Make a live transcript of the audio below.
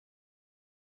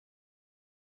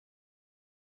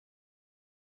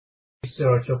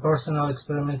research or personal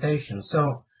experimentation.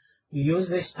 So you use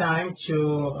this time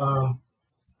to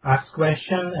ask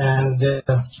questions and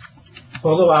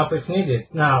follow up if needed.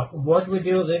 Now, what we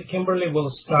do, Kimberly will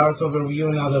start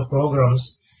overviewing other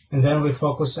programs, and then I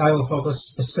will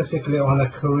focus specifically on the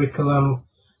curriculum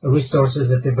resources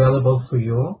that are available for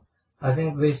you. I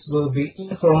think this will be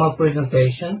informal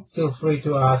presentation. Feel free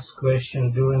to ask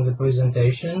questions during the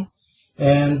presentation.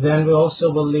 And then we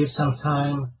also will leave some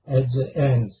time at the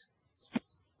end.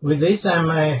 With this, I'm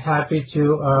happy to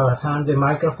hand the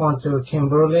microphone to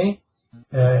Kimberly,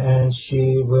 and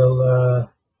she will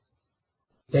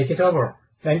take it over.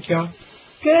 Thank you.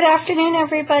 Good afternoon,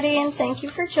 everybody, and thank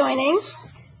you for joining.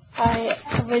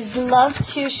 I would love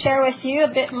to share with you a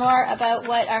bit more about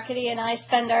what Arkady and I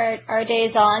spend our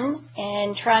days on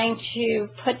and trying to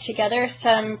put together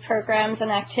some programs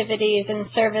and activities and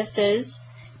services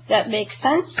that make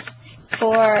sense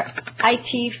for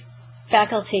IT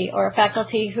faculty or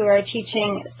faculty who are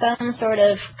teaching some sort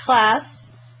of class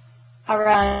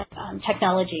around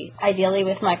technology, ideally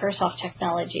with Microsoft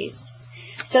technologies.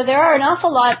 So there are an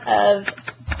awful lot of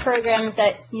programs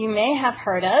that you may have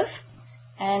heard of,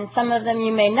 and some of them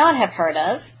you may not have heard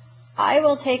of. I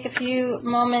will take a few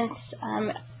moments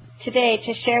today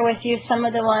to share with you some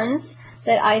of the ones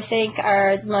that I think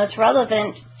are most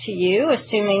relevant to you,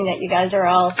 assuming that you guys are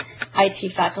all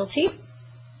IT faculty.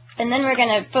 And then we're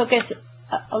going to focus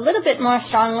a little bit more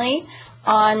strongly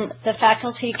on the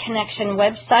Faculty Connection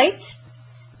website,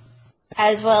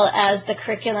 as well as the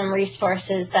curriculum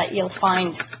resources that you'll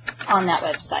find on that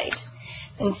website.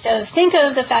 And so think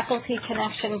of the Faculty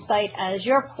Connection site as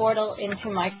your portal into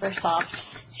Microsoft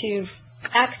to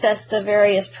access the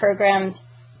various programs,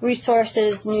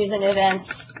 resources, news, and events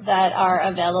that are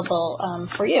available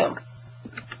for you.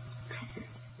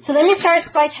 So let me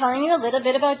start by telling you a little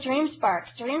bit about DreamSpark.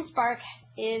 DreamSpark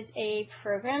is a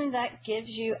program that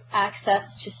gives you access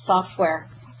to software.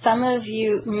 Some of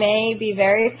you may be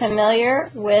very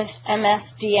familiar with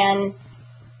MSDN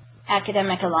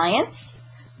Academic Alliance.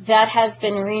 That has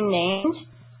been renamed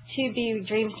to be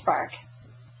DreamSpark.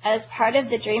 As part of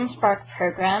the DreamSpark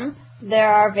program,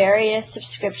 there are various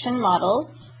subscription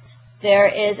models. There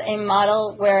is a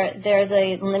model where there's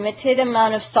a limited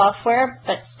amount of software,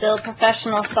 but still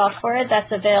professional software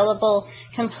that's available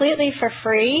completely for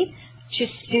free to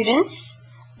students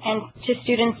and to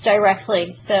students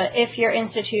directly. So if your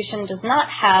institution does not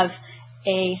have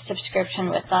a subscription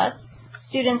with us,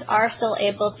 students are still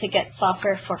able to get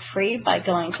software for free by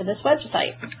going to this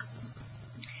website.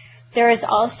 There is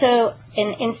also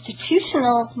an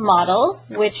institutional model,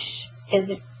 which is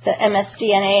the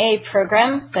MSDNAA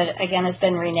program that, again, has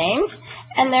been renamed.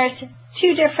 And there's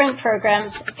two different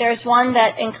programs. There's one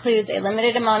that includes a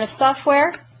limited amount of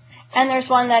software, and there's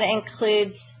one that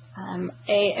includes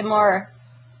a more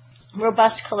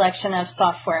robust collection of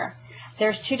software.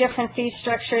 There's two different fee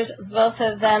structures. Both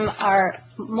of them are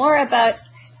more about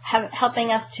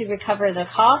helping us to recover the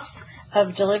costs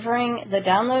of delivering the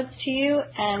downloads to you,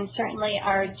 and certainly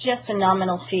are just a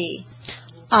nominal fee.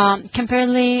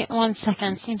 Kimberly, 1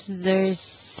 second. Seems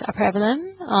there's a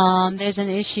problem. There's an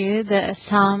issue that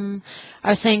some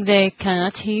are saying they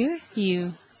cannot hear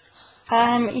you.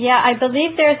 Yeah, I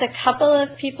believe there's a couple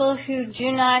of people who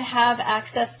do not have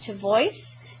access to voice.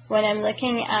 When I'm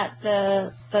looking at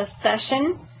the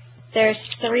session, there's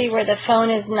 3 where the phone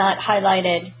is not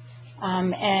highlighted.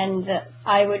 And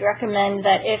I would recommend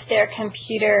that if their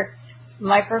computer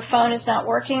microphone is not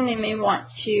working, they may want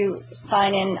to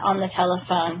sign in on the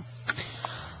telephone.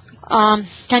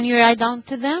 Can you write down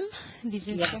to them these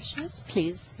instructions,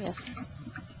 please? Yes.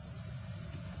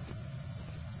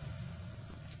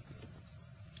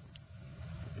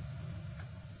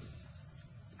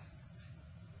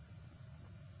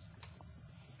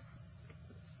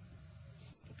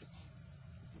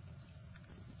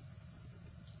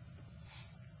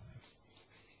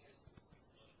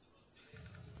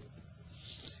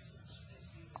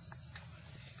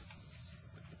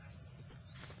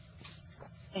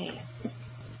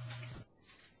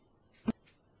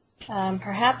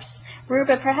 Perhaps,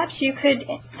 Ruba, perhaps you could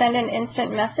send an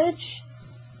instant message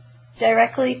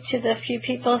directly to the few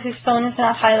people whose phone is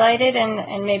not highlighted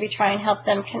and maybe try and help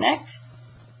them connect.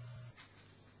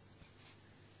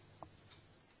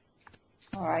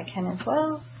 Or I can as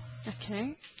well.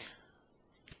 Okay.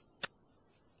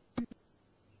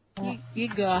 You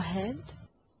go ahead.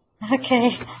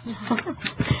 Okay.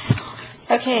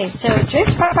 Okay, so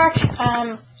DreamSpark,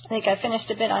 I think I finished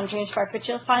a bit on DreamSpark, but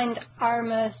you'll find our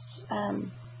most,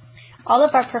 all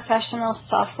of our professional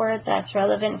software that's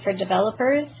relevant for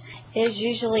developers is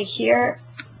usually here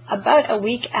about a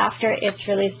week after it's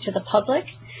released to the public.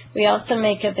 We also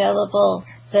make available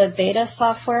the beta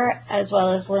software as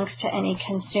well as links to any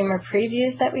consumer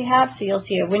previews that we have. So you'll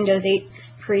see a Windows 8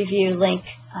 preview link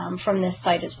from this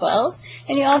site as well.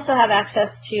 And you also have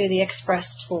access to the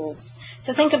Express tools.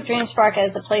 So think of DreamSpark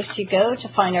as the place you go to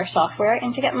find our software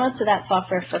and to get most of that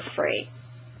software for free.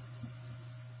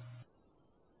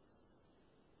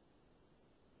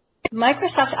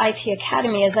 Microsoft IT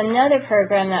Academy is another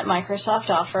program that Microsoft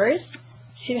offers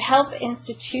to help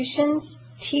institutions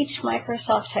teach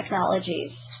Microsoft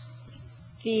technologies.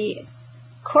 The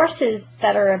courses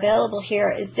that are available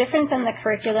here is different than the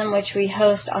curriculum which we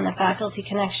host on the Faculty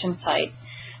Connection site.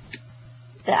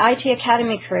 The IT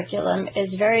Academy curriculum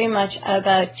is very much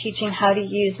about teaching how to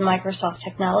use Microsoft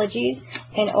technologies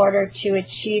in order to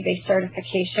achieve a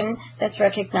certification that's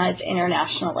recognized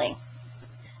internationally.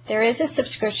 There is a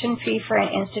subscription fee for an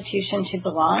institution to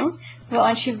belong. But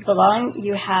once you belong,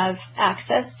 you have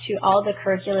access to all the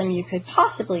curriculum you could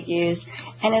possibly use,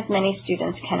 and as many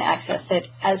students can access it,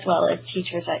 as well as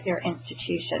teachers at your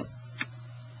institution.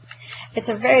 It's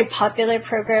a very popular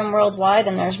program worldwide,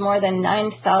 and there's more than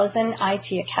 9,000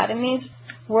 IT academies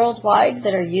worldwide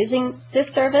that are using this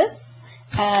service.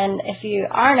 And if you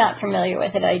are not familiar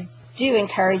with it, I do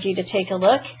encourage you to take a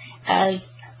look, as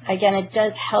again, it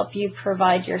does help you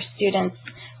provide your students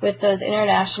with those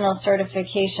international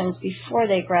certifications before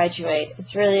they graduate.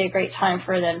 It's really a great time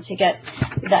for them to get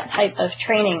that type of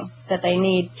training that they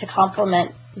need to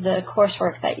complement the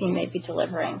coursework that you may be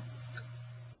delivering.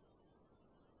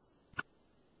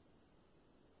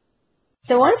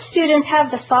 So once students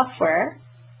have the software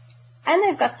and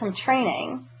they've got some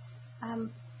training,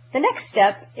 the next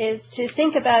step is to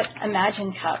think about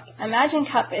Imagine Cup. Imagine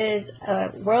Cup is a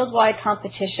worldwide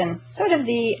competition, sort of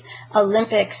the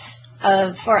Olympics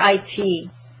for IT.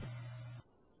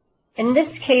 In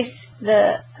this case,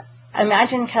 the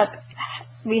Imagine Cup,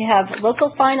 we have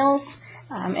local finals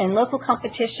and local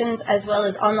competitions as well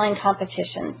as online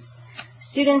competitions.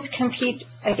 Students compete,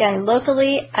 again,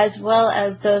 locally, as well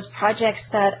as those projects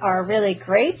that are really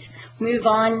great move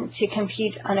on to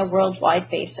compete on a worldwide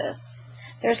basis.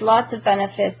 There's lots of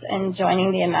benefits in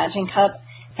joining the Imagine Cup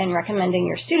and recommending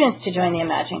your students to join the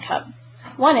Imagine Cup.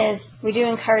 One is we do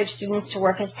encourage students to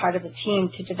work as part of a team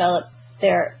to develop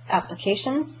their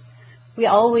applications. We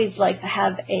always like to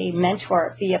have a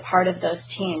mentor be a part of those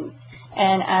teams.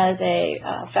 And as a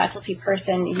faculty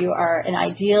person, you are an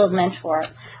ideal mentor.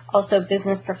 Also,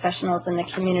 business professionals in the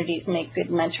communities make good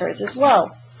mentors as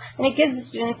well. And it gives the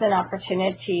students an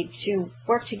opportunity to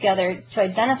work together to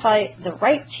identify the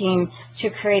right team to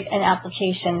create an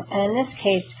application. And in this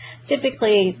case,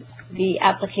 typically the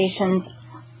applications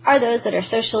are those that are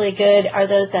socially good, are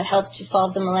those that help to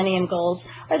solve the Millennium Goals,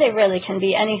 or they really can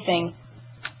be anything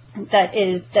that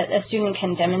a student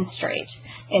can demonstrate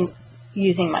in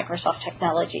using Microsoft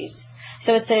technologies.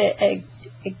 So it's a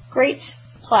great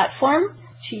platform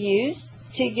to use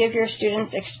to give your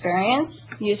students experience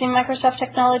using Microsoft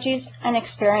technologies and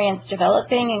experience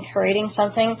developing and creating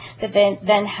something that they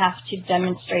then have to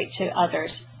demonstrate to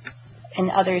others,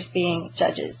 and others being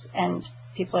judges and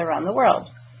people around the world.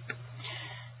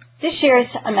 This year's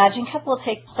Imagine Cup will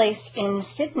take place in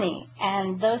Sydney,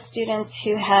 and those students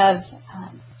who have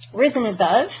risen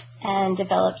above and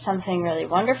developed something really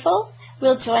wonderful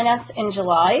will join us in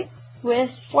July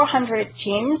with 400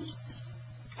 teams,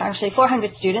 actually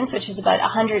 400 students, which is about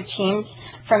 100 teams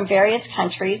from various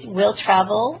countries, will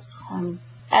travel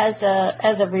as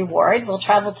a reward. Will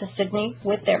travel to Sydney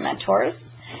with their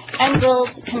mentors, and will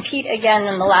compete again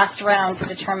in the last round to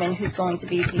determine who's going to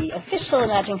be the official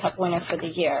Imagine Cup winner for the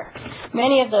year.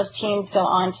 Many of those teams go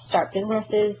on to start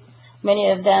businesses. Many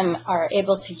of them are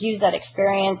able to use that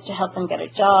experience to help them get a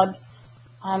job.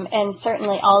 And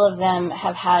certainly all of them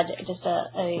have had just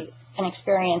an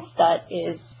experience that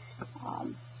is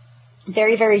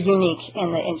very, very unique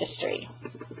in the industry.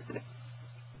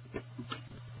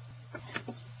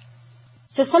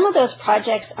 So some of those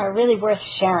projects are really worth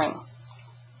sharing.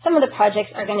 Some of the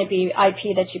projects are going to be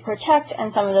IP that you protect,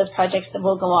 and some of those projects that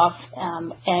will go off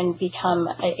and become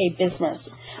a business.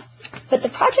 But the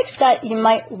projects that you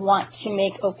might want to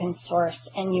make open source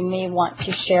and you may want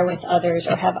to share with others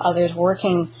or have others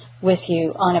working with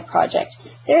you on a project,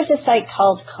 there's a site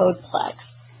called Codeplex.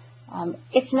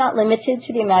 It's not limited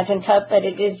to the Imagine Cup, but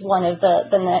it is one of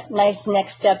the nice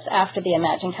next steps after the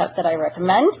Imagine Cup that I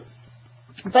recommend.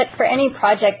 But for any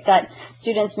project that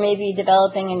students may be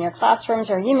developing in your classrooms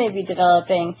or you may be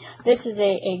developing, this is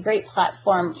a great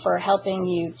platform for helping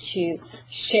you to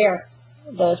share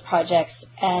those projects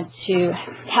and to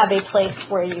have a place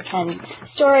where you can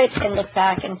store it and look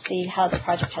back and see how the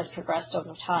project has progressed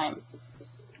over time.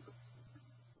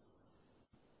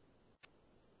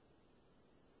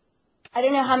 I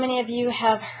don't know how many of you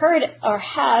have heard or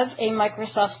have a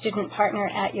Microsoft student partner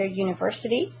at your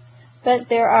university, but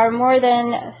there are more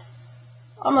than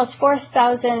almost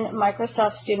 4,000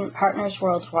 Microsoft student partners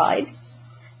worldwide.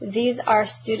 These are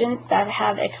students that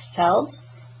have excelled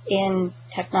in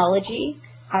technology,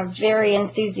 are very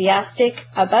enthusiastic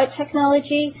about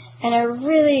technology, and are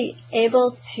really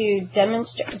able to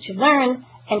demonstrate, to learn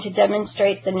and to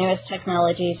demonstrate the newest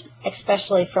technologies,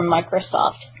 especially from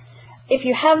Microsoft. If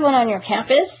you have one on your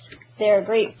campus, they're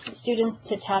great students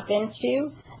to tap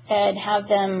into and have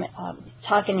them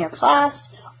talk in your class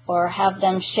or have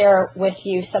them share with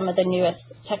you some of the newest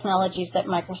technologies that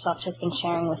Microsoft has been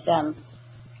sharing with them.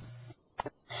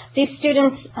 These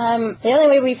students, the only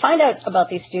way we find out about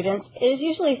these students is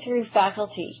usually through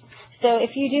faculty. So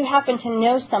if you do happen to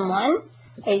know someone,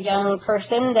 a young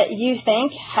person that you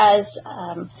think has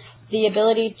the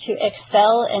ability to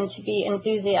excel and to be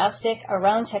enthusiastic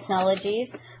around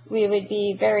technologies, we would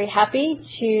be very happy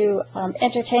to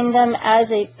entertain them as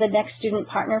the next student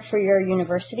partner for your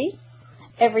university.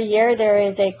 Every year there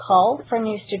is a call for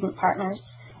new student partners.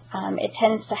 It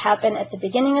tends to happen at the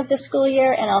beginning of the school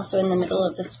year and also in the middle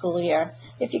of the school year.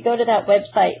 If you go to that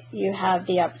website, you have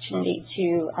the opportunity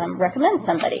to recommend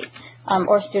somebody,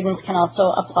 or students can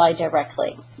also apply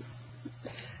directly.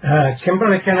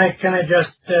 Kimberly, can I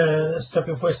just stop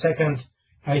you for a second?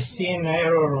 I see an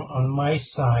error on my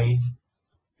side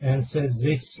and says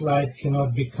this slide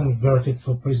cannot be converted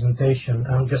for presentation.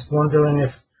 I'm just wondering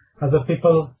if other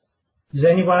people, is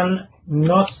anyone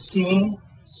not seeing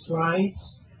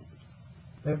slides?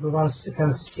 Everyone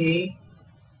can see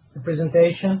the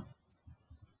presentation?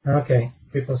 Okay,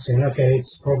 people seeing. Okay,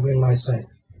 it's probably my side.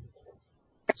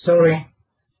 Sorry.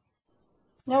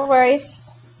 No worries.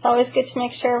 It's always good to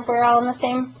make sure we're all on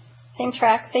the same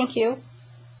track. Thank you.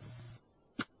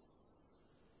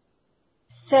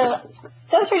 So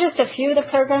those were just a few of the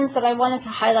programs that I wanted to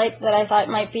highlight that I thought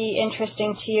might be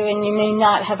interesting to you, and you may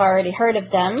not have already heard of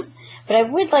them. But I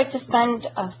would like to spend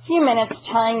a few minutes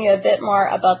telling you a bit more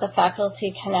about the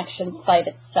Faculty Connection site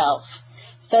itself.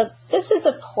 So this is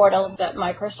a portal that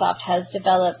Microsoft has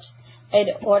developed in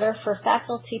order for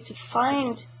faculty to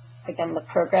find, again, the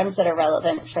programs that are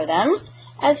relevant for them,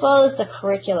 as well as the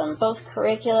curriculum, both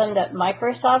curriculum that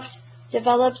Microsoft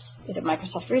develops, either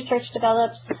Microsoft Research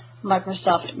develops,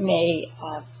 Microsoft may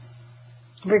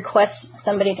request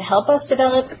somebody to help us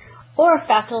develop, or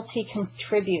faculty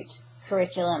contribute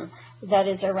curriculum that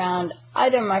is around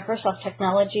either Microsoft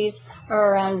technologies or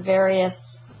around various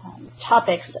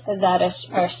topics that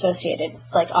are associated,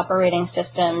 like operating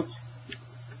systems,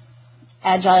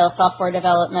 agile software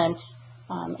development,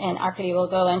 and Arkady will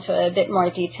go into a bit more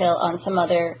detail on some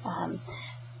other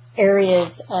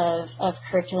areas of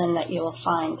curriculum that you will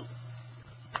find.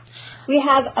 We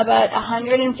have about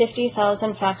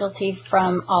 150,000 faculty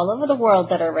from all over the world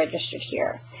that are registered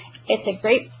here. It's a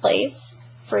great place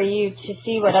for you to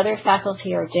see what other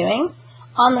faculty are doing.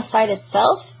 On the site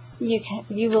itself, you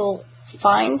will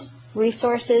find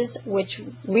resources which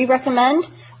we recommend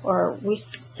or we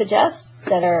suggest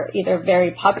that are either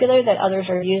very popular that others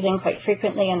are using quite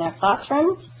frequently in their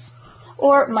classrooms,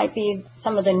 or might be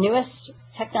some of the newest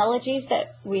technologies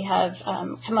that we have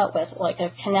come out with, like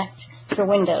a Connect for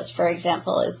Windows, for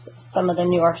example, is some of the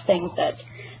newer things that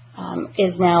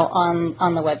is now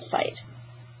on the website.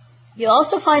 You'll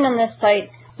also find on this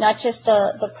site not just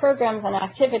the programs and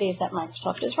activities that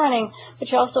Microsoft is running,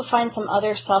 but you'll also find some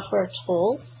other software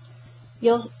tools.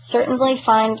 You'll certainly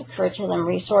find curriculum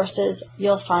resources.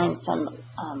 You'll find some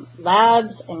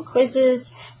labs and quizzes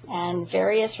and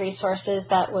various resources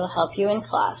that will help you in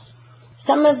class.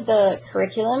 Some of the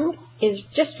curriculum is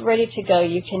just ready to go.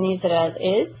 You can use it as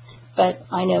is, but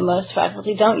I know most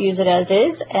faculty don't use it as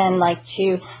is and like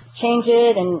to change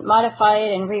it and modify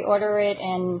it and reorder it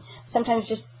and sometimes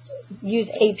just use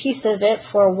a piece of it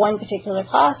for one particular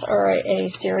class or a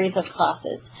series of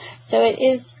classes. So it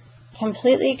is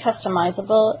completely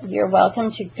customizable. You're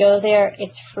welcome to go there.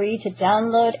 It's free to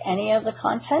download any of the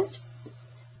content.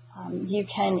 You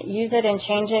can use it and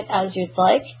change it as you'd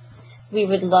like. We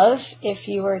would love if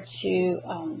you were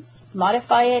to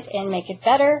modify it and make it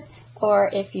better, or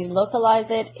if you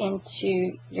localize it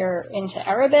into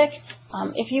Arabic,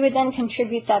 if you would then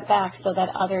contribute that back so that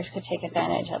others could take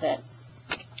advantage of it.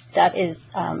 That is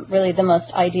really the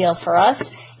most ideal for us,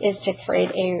 is to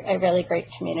create a really great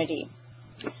community.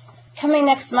 Coming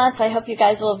next month, I hope you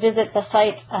guys will visit the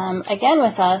site again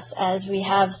with us, as we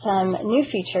have some new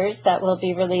features that we'll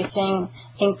be releasing,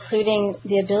 including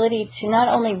the ability to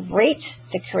not only rate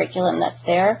the curriculum that's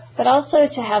there, but also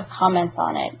to have comments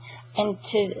on it and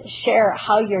to share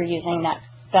how you're using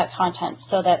that content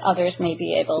so that others may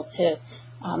be able to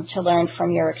to learn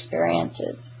from your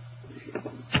experiences.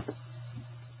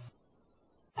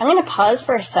 I'm going to pause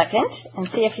for a second and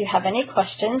see if you have any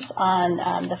questions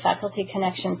on the Faculty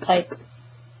Connection site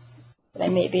that I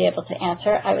may be able to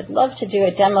answer. I would love to do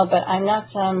a demo, but I'm not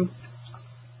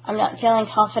feeling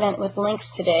confident with links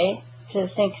today to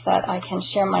think that I can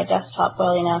share my desktop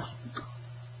well enough.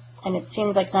 And it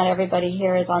seems like not everybody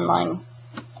here is online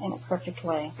in a perfect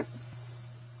way.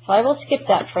 So I will skip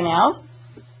that for now.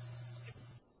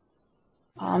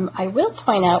 I will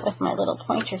point out with my little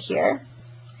pointer here,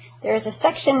 there is a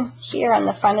section here on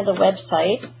the front of the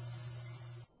website,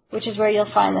 which is where you'll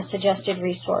find the suggested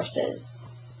resources.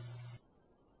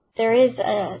 There is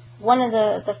one of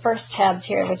the first tabs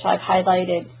here, which I've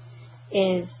highlighted,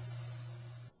 is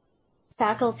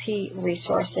faculty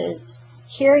resources.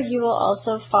 Here you will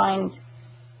also find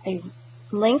a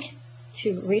link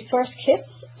to resource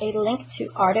kits, a link to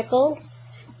articles,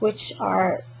 which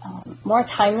are more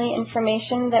timely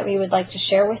information that we would like to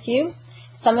share with you.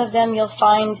 Some of them you'll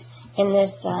find in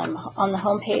this on the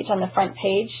home page, on the front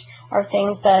page, are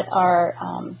things that are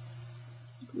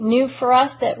new for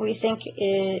us that we think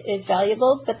is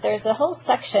valuable, but there's a whole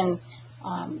section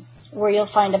where you'll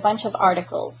find a bunch of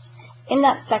articles. In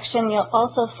that section, you'll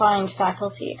also find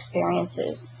faculty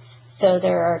experiences. So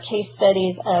there are case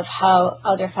studies of how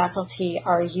other faculty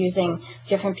are using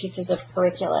different pieces of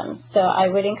curriculum. So I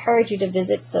would encourage you to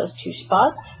visit those two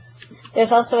spots.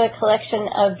 There's also a collection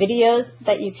of videos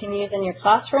that you can use in your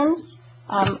classrooms,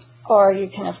 or you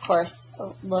can, of course,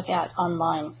 look at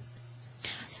online.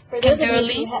 For those of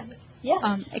you who have, yes.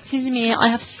 Excuse me, I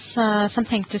have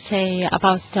something to say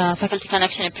about the Faculty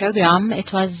Connection program.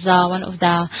 It was one of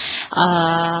the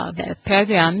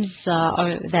programs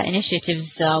or the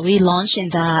initiatives we launched in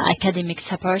the Academic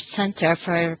Support Center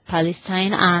for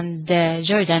Palestine and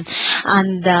Jordan.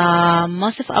 And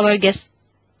most of our guests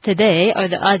today, or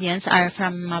the audience, are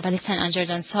from Palestine and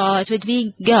Jordan, so it would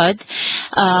be good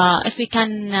if we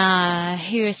can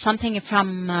hear something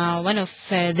from one of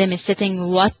them sitting.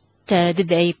 What did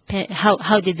they,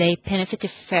 how did they benefit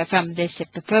from this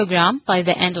program by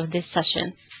the end of this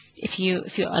session, if you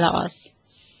allow us?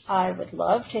 I would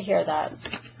love to hear that.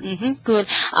 Good.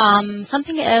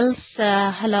 Something else.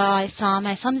 Hello, Isam.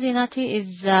 Isam Zinati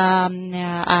is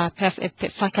a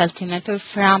faculty member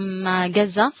from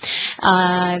Gaza.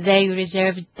 They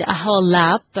reserved a whole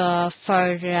lab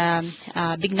for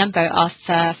a big number of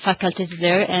faculties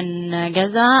there in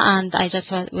Gaza, and I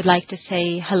just would like to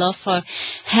say hello for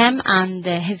him and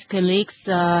his colleagues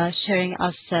sharing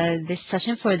us this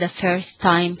session for the first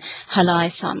time. Hello,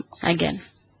 Isam, again.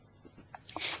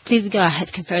 Please go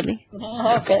ahead, Kimberly.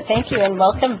 Okay, thank you, and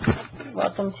welcome.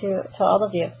 Welcome to all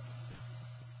of you.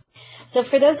 So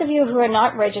for those of you who are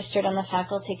not registered on the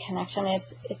Faculty Connection,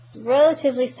 it's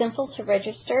relatively simple to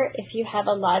register if you have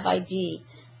a live ID,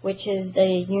 which is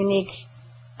the unique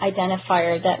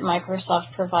identifier that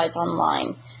Microsoft provides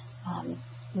online.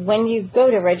 When you go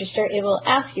to register, it will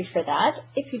ask you for that.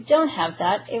 If you don't have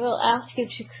that, it will ask you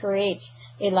to create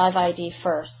a live ID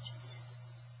first.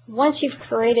 Once you've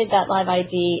created that live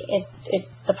ID,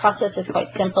 the process is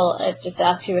quite simple. It just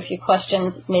asks you a few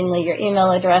questions, mainly your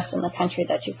email address and the country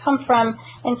that you come from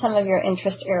and some of your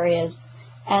interest areas.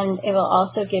 And it will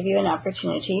also give you an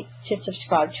opportunity to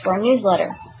subscribe to our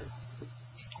newsletter.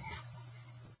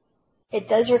 It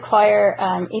does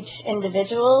require each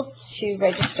individual to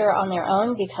register on their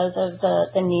own because of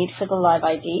the need for the live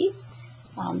ID.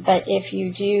 But if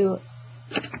you do,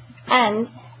 and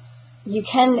you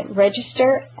can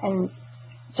register and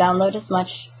download as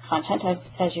much content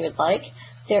as you would like.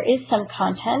 There is some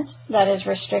content that is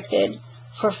restricted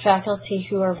for faculty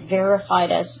who are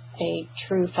verified as a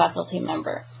true faculty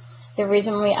member. The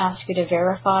reason we ask you to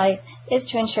verify is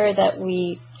to ensure that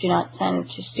we do not send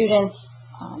to students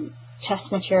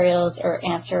test materials or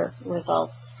answer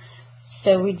results.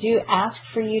 So we do ask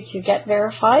for you to get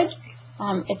verified.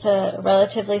 It's a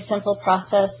relatively simple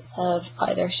process of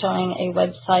either showing a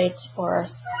website or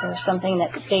something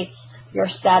that states your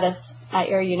status at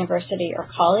your university or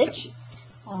college.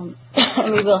 And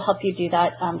we will help you do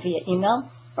that via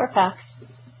email or fax.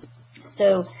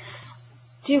 So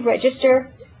do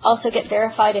register. Also get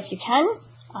verified if you can,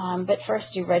 but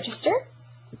first do register.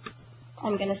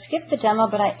 I'm going to skip the demo,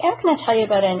 but I am going to tell you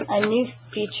about a new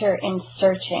feature in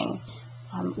searching.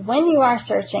 When you are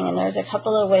searching, and there's a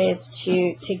couple of ways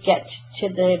to get to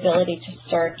the ability to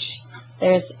search.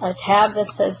 There's a tab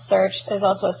that says search. There's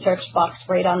also a search box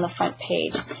right on the front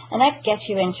page, and that gets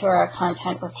you into our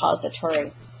content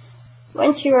repository.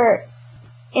 Once you are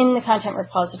in the content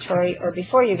repository, or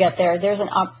before you get there, there's an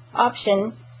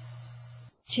option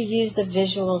to use the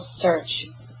visual search.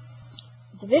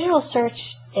 The visual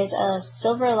search is a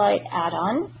Silverlight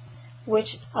add-on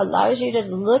which allows you to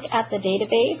look at the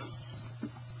database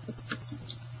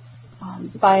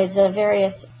by the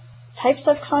various types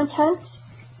of content,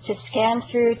 to scan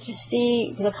through to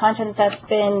see the content that's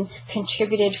been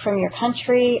contributed from your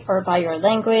country or by your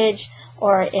language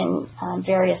or in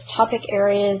various topic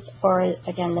areas, or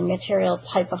again the material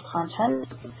type of content.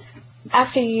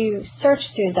 After you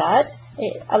search through that,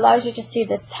 it allows you to see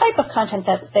the type of content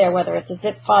that's there, whether it's a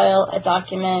zip file, a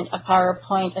document, a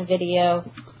PowerPoint, a video.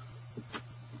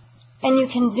 And you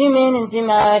can zoom in and zoom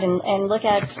out and look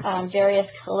at various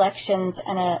collections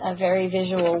in a very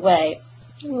visual way.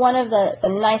 One of the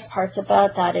nice parts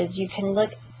about that is you can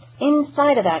look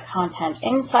inside of that content,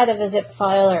 inside of a zip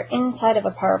file or inside of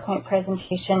a PowerPoint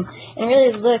presentation, and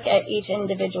really look at each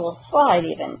individual slide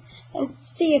even, and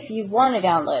see if you want to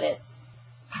download it.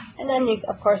 And then,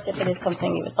 of course, if it is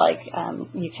something you would like,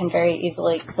 you can very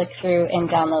easily click through and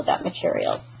download that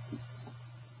material.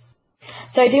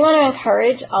 So I do want to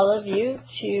encourage all of you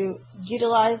to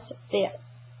utilize the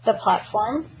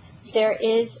platform. There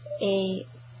is a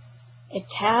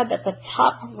tab at the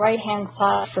top right-hand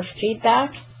side for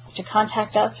feedback, to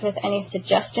contact us with any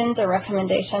suggestions or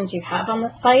recommendations you have on the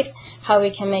site, how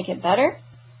we can make it better.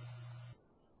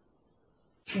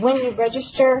 When you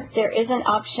register, there is an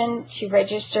option to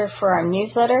register for our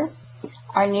newsletter.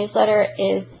 Our newsletter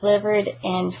is delivered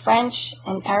in French,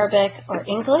 in Arabic, or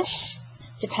English.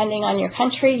 Depending on your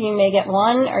country, you may get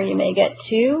one or you may get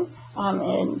two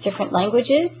in different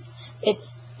languages. It's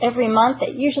every month.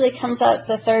 It usually comes out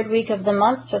the third week of the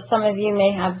month, so some of you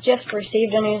may have just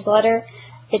received a newsletter.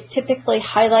 It typically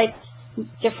highlights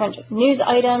different news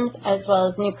items as well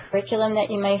as new curriculum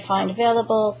that you may find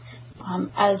available,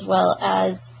 as well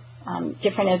as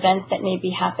different events that may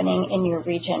be happening in your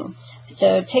region.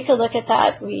 So take a look at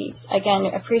that. We, again,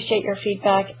 appreciate your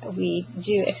feedback. We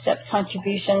do accept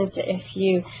contributions if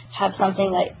you have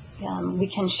something that we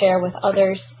can share with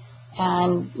others.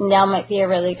 And now might be a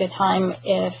really good time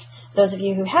if those of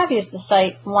you who have used the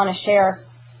site want to share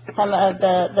some of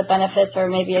the benefits, or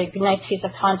maybe a nice piece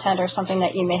of content or something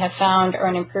that you may have found, or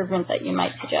an improvement that you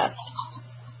might suggest.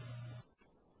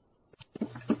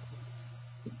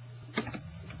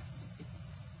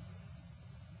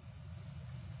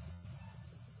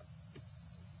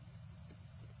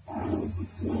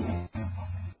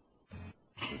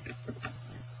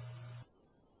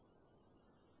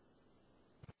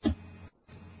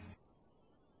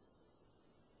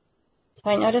 So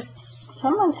I noticed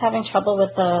someone's having trouble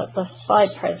with the slide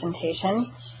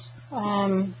presentation.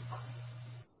 I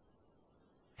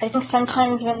think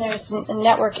sometimes when there's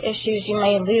network issues, you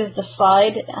may lose the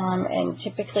slide, and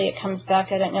typically it comes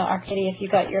back. I don't know, Arkady, if you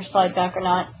got your slide back or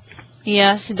not.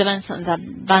 Yes, it depends on the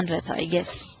bandwidth, I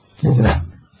guess.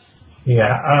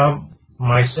 Yeah,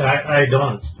 I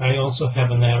don't. I also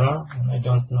have an error, and I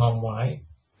don't know why.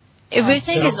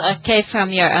 Everything is okay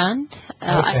from your end,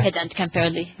 Okay. Arkady and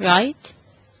Kimberly, right?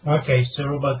 Okay,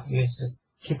 so but yes,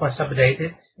 keep us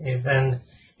updated.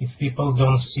 If people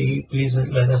don't see, please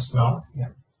let us know. Yeah.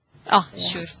 Oh,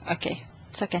 sure. Okay,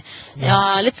 it's okay.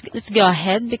 Yeah. Let's go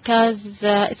ahead because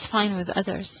it's fine with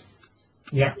others.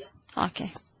 Yeah.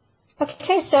 Okay.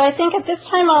 Okay, so I think at this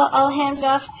time I'll hand it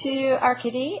off to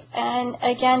Arkady. And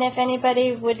again, if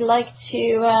anybody would like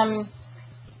to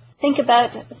think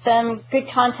about some good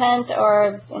content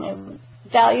or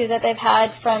value that they've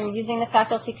had from using the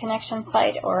Faculty Connection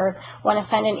site, or want to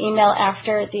send an email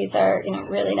after, these are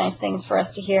really nice things for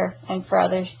us to hear and for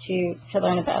others to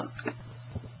learn about.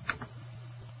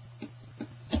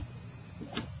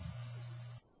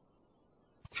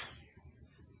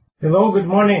 Hello, good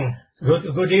morning.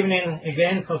 Good evening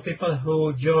again for people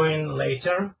who join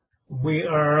later. We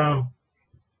are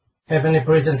having a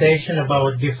presentation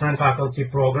about different faculty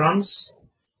programs.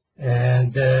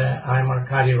 And I'm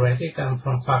Arkady Retik. I'm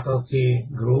from faculty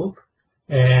group.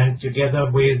 And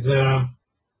together with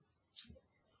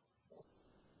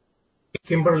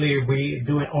Kimberly, we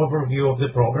do an overview of the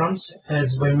programs.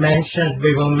 As we mentioned,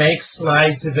 we will make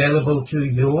slides available to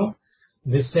you.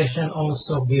 This session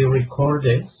also be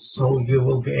recorded, so you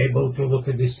will be able to look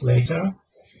at this later.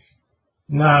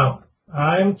 Now,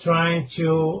 I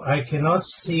cannot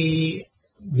see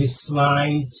the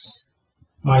slides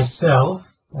myself,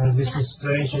 and this is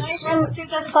strange. Can I run through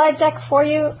the slide deck for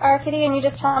you, Arkady, and you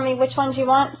just tell me which ones you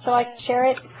want so I can share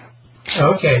it?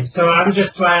 Okay, so I'm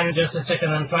just trying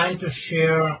to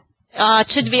share. It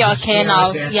should be okay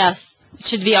now. Yes, it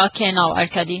should be okay now,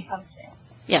 Arkady. Okay.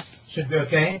 Yes. Should be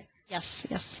okay? Yes,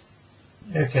 yes.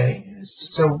 Okay,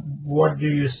 so what do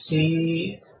you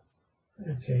see?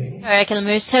 Okay. Curriculum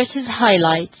resources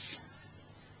highlights.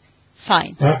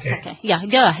 Fine. Okay. Okay. Yeah,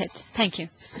 go ahead. Thank you.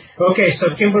 Okay,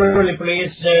 so Kimberly,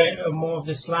 please move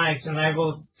the slides, and I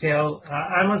will tell.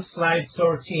 I'm on slide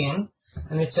 13,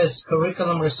 and it says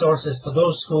curriculum resources for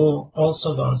those who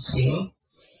also don't see.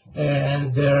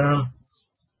 And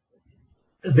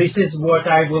this is what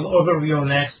I will overview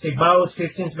next, about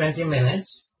 15-20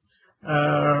 minutes.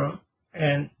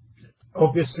 And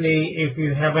obviously, if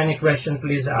you have any question,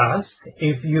 please ask.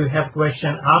 If you have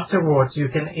question afterwards, you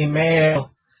can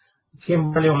email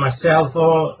Kimberly or myself,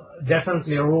 or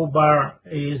definitely Rubar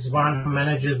is one who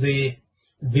manages the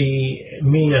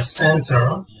MEA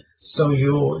Center. So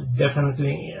you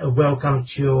definitely welcome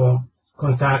to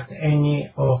contact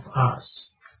any of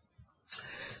us.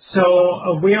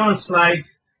 So we are on slide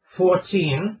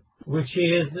 14, which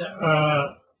is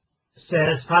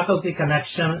says faculty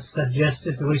connection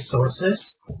suggested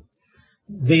resources.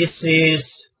 This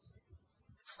is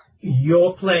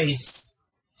your place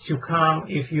to come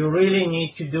if you really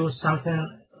need to do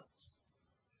something,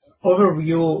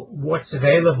 overview what's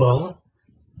available,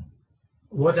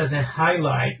 what does it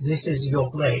highlight. This is your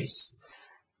place.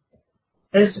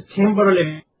 As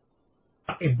Kimberly,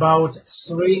 about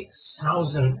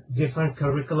 3,000 different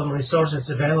curriculum resources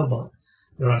available.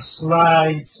 There are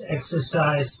slides,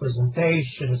 exercise,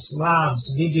 presentations,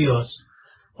 labs, videos.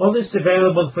 All this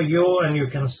available for you, and you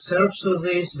can search through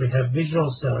this. We have visual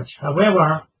search.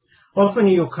 However, often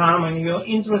you come and you're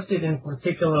interested in a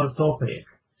particular topic,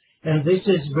 and this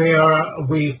is where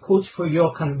we put for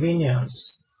your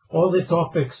convenience all the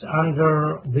topics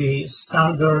under the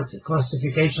standard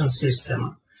classification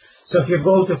system. So if you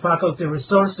go to Faculty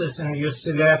Resources and you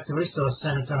select Resource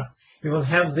Center, you will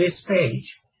have this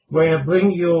page where I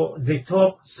bring you the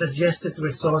top suggested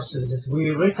resources that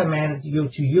we recommend you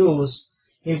to use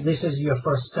if this is your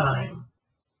first time.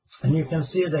 And you can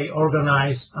see they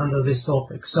organize under this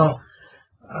topic. So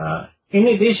in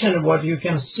addition, what you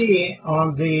can see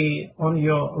on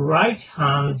your right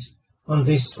hand on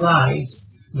these slides,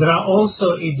 there are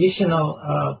also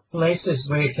additional places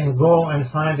where you can go and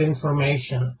find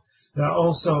information. There are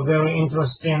also very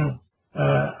interesting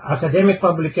academic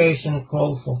publication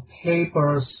called for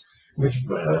papers, which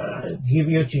give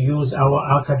you to use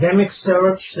our academic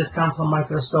search that come from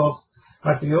Microsoft.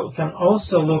 But you can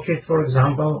also look at, for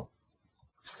example,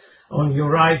 on your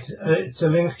right, it's a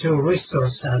link to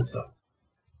Resource Center,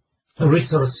 a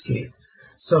resource kit.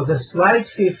 So the slide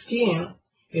 15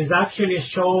 is actually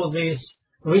show these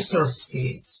resource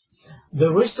kits. The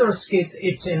resource kit,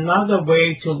 it's another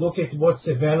way to look at what's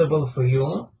available for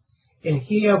you. And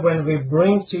here, when we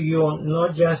bring to you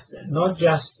not just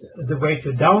the way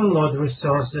to download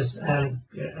resources and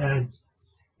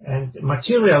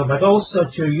material, but also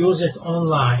to use it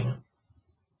online.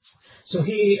 So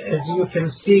here, as you can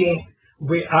see,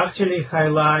 we actually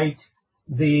highlight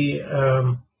the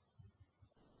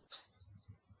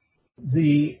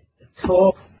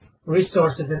top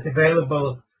resources that are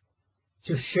available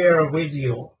to share with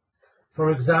you.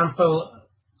 For example,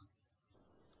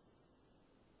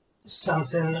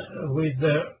 something with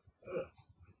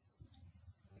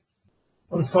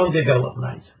on phone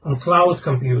development, on cloud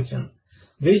computing.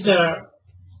 These are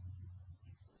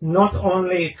not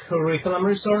only curriculum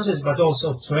resources, but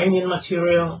also training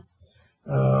material,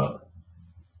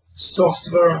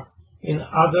 software, and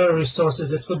other resources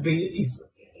that could be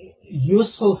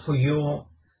useful for you,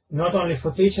 not only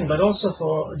for teaching, but also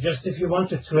for just if you want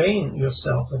to train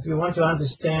yourself, if you want to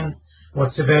understand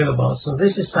what's available. So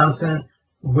this is something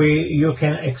you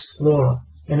can explore.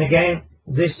 And again,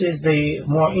 this is the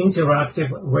more interactive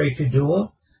way to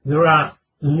do. There are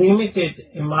limited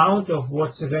amount of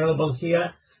what's available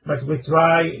here, but we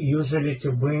try usually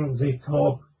to bring the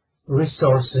top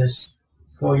resources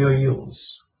for your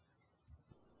use.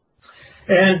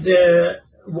 And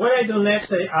what I do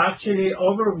next, I actually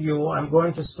overview. I'm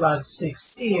going to slide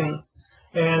 16,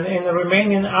 and in the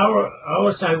remaining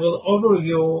hours, I will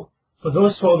overview for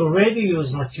those who already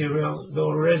use material, they're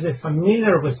already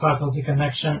familiar with Faculty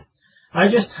Connection. I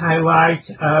just highlight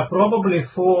probably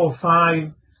 4 or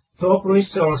 5 top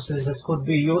resources that could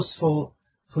be useful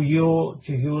for you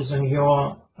to use in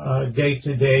your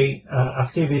day-to-day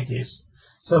activities.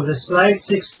 So the slide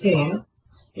 16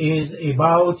 is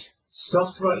about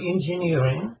software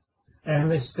engineering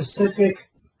and a specific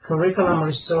curriculum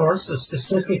resource, a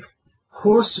specific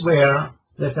courseware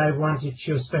that I wanted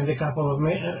to spend a couple of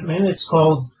minutes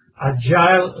called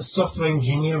Agile Software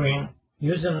Engineering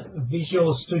using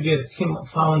Visual Studio Team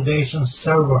Foundation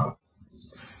Server.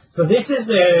 So this is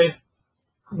a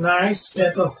nice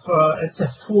set of, it's a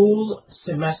full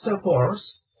semester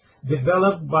course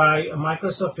developed by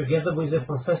Microsoft together with a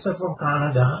professor from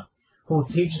Canada who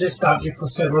teach this subject for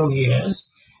several years.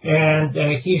 and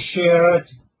he shared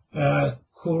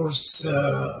course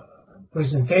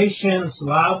presentations,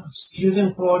 lab,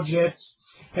 student projects,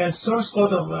 and source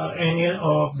code of any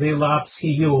of the labs he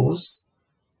used.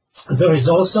 There is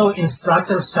also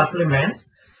instructor supplement.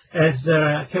 As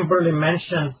Kimberly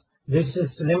mentioned, this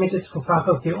is limited for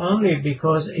faculty only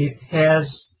because it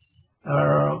has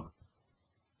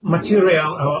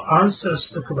material or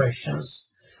answers to questions.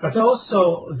 But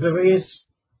also there is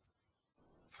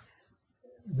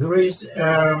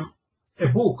a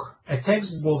book, a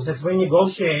textbook that we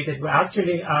negotiated. We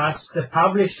actually asked the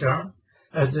publisher,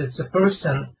 as it's a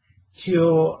person,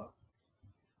 to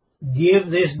give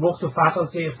this book to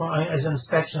faculty as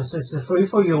inspection. So it's free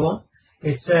for you.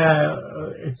 It's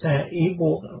an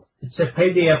e-book. It's a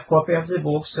PDF copy of the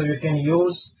book, so you can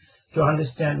use to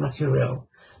understand material.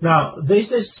 Now,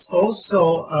 this is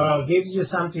also gives you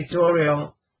some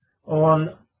tutorial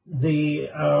on the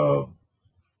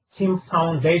Team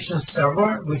Foundation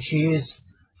server, which is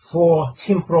for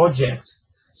team projects.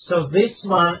 So this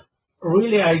one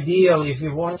really ideal if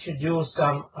you want to do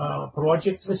some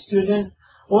projects with students,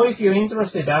 or if you're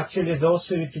interested, actually, those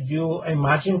who to do a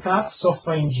MagicCap,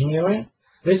 software engineering,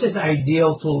 this is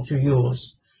ideal tool to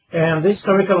use. And this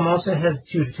curriculum also has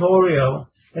tutorial,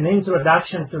 an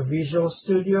introduction to Visual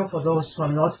Studio for those who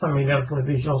are not familiar with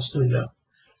Visual Studio.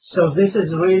 So this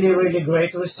is really, really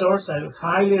great resource. I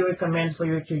highly recommend for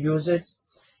you to use it.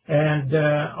 And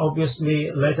obviously,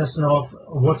 let us know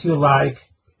what you like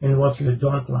and what you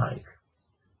don't like.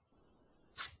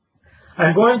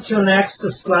 I'm going to next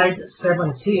to slide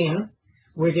 17,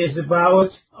 which is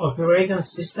about operating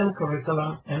system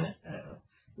curriculum, and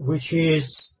which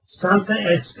is something,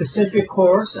 a specific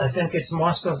course. I think it's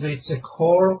most of it's a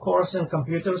core course in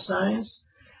computer science,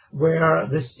 where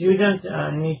the student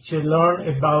need to learn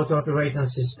about operating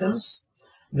systems.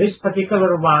 This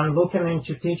particular one, looking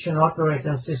into teaching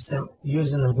operating system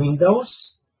using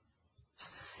Windows,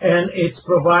 and it's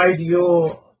provide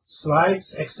you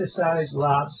slides, exercise,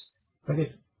 labs, but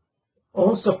it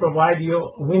also provide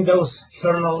you Windows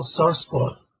kernel source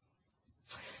code.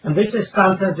 And this is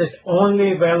something that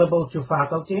only available to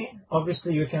faculty.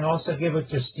 Obviously, you can also give it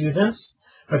to students,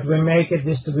 but we make it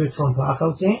distribute from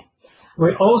faculty.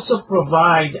 We also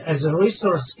provide, as a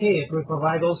resource kit, we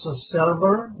provide also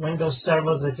server, Windows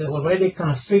server that is already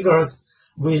configured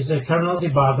with a kernel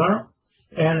debugger,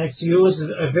 and it's used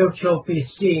a virtual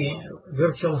PC,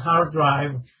 virtual hard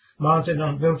drive mounted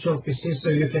on virtual PC, so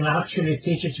you can actually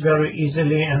teach it very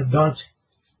easily and don't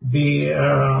be,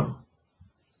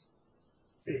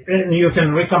 and you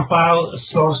can recompile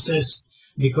sources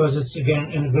because it's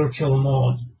again in virtual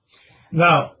mode.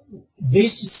 Now,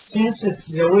 this, since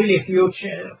it's a really huge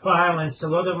file and it's a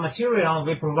lot of material,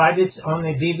 we provide it on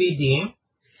a DVD.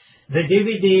 The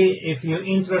DVD, if you're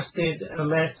interested,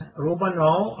 let Ruba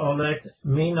know or let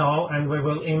me know, and we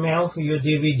will email for your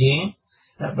DVD.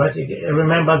 But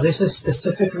remember, this is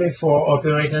specifically for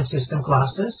operating system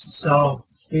classes. So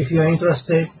if you're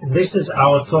interested, this is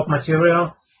our top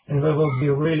material, and we will be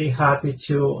really happy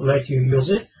to let you use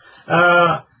it.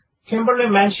 Kimberly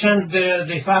mentioned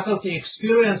the faculty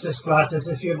experiences classes.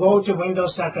 If you go to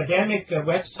Windows Academic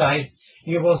website,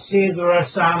 you will see there are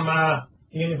some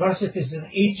universities in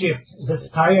Egypt that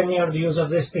pioneered the use of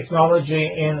this technology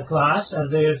in class,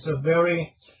 and there's a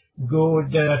very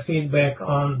good feedback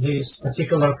on this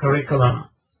particular curriculum.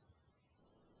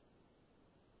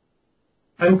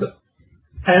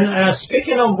 And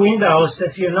speaking of Windows,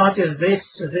 if you notice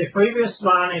this, the previous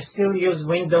one is still use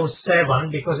Windows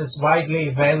 7 because it's widely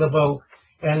available,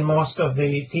 and most of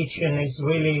the teaching is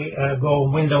really go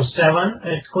Windows 7.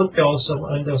 It could be also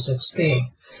Windows XP.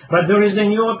 But there is a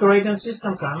new operating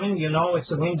system coming, you know,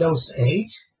 it's a Windows 8,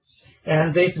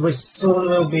 and it will soon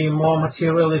will be more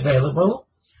material available.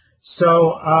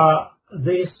 So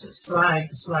this slide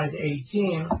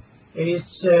 18,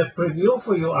 is a preview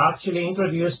for you, actually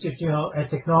introduced you to a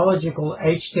technology called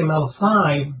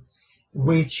HTML5,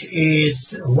 which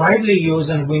is widely used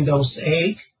in Windows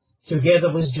 8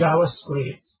 together with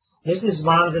JavaScript. This is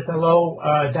one that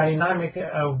allows dynamic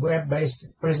web-based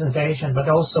presentation, but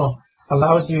also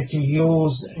allows you to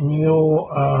use new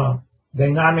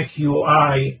dynamic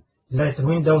UI that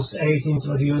Windows 8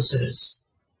 introduces.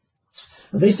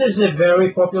 This is a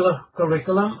very popular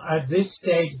curriculum. At this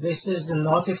stage, this is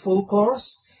not a full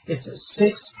course. It's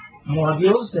 6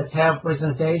 modules that have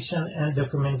presentation and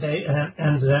documentation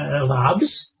and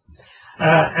labs.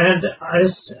 And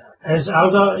as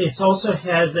other, it also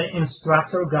has an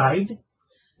instructor guide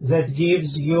that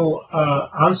gives you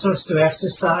answers to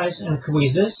exercise and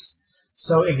quizzes.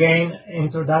 So again,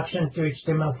 introduction to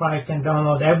HTML5 can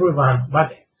download everyone,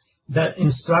 but The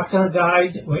instructor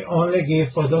guide we only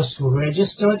give for those who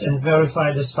registered and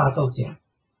verified as faculty.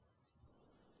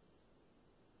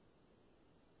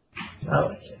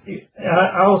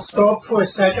 I'll stop for a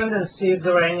second and see if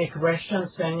there are any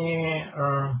questions, any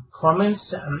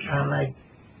comments,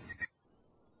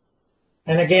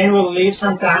 and again, we'll leave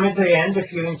some time at the end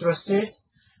if you're interested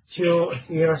to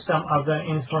hear some other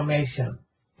information.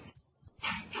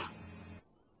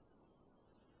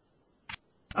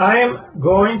 I'm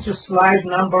going to slide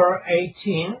number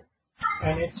 18,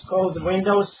 and it's called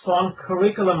Windows Phone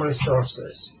Curriculum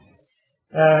Resources.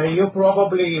 You're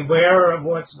probably aware of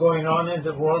what's going on in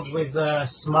the world with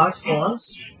smartphones,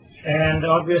 and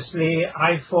obviously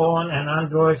iPhone and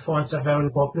Android phones are very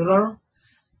popular.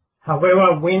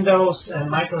 However, Windows and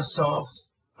Microsoft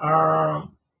are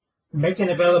making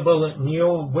available a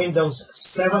new Windows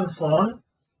 7 phone,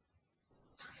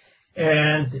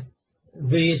 and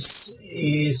this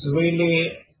is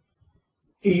really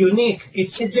unique.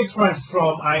 It's different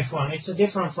from iPhone. It's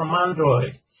different from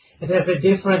Android. It has a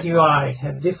different UI. It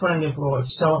has different approach.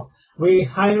 So we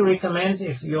highly recommend,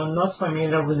 if you're not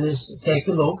familiar with this, take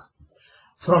a look.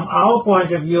 From our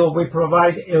point of view, we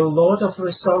provide a lot of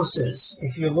resources.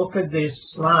 If you look at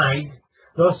this slide,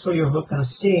 those of you who can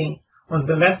see, on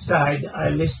the left side, I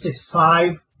listed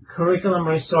 5 curriculum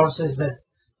resources that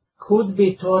could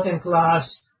be taught in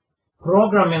class.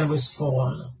 Programming with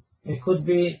phone. It could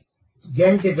be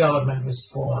game development with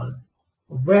phone,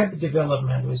 web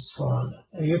development with phone.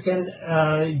 You can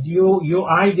do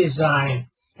UI design,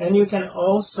 and you can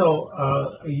also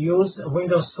use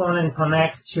Windows Phone and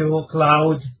connect to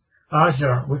Cloud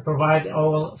Azure. We provide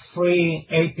all free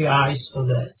APIs for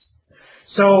that.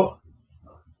 So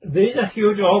these are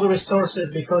huge, all the resources,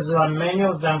 because there are many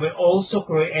of them. We also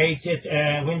created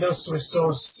a Windows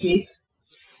Resource Kit.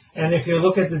 And if you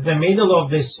look at the middle of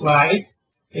this slide,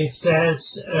 it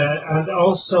says, and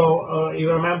also,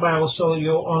 you remember I will show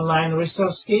you online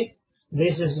resource kit.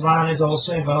 This one is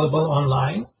also available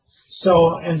online.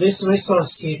 So in this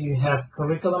resource kit, you have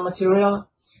curriculum material.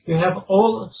 You have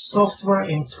all software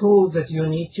and tools that you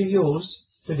need to use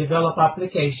to develop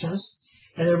applications.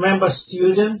 And remember,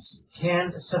 students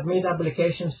can submit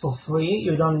applications for free.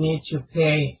 You don't need to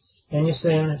pay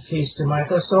anything fees to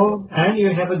Microsoft, and you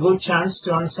have a good chance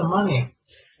to earn some money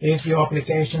if your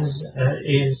application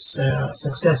is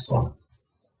successful.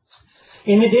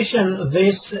 In addition,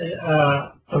 this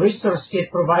resource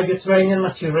kit provides you training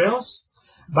materials,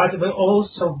 but we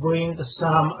also bring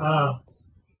some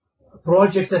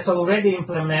projects that are already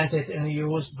implemented and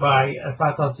used by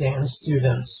faculty and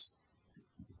students.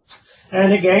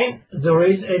 And again, there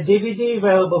is a DVD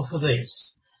available for this.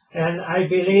 And I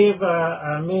believe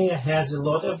MEA has a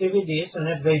lot of DVDs, and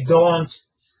if they don't,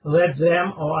 let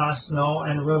them or us know,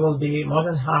 and we will be more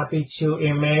than happy to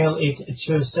email it,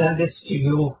 to send it to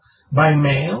you by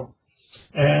mail.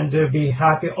 And we'll be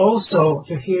happy also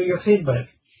to hear your feedback.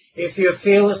 If you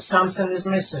feel something is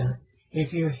missing,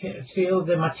 if you feel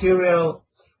the material,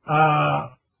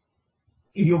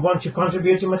 you want to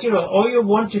contribute to material, or you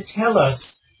want to tell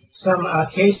us some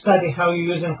case study how you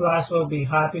use in class, we'll be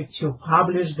happy to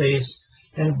publish this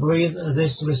and bring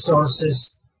these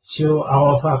resources to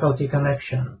our faculty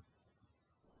connection.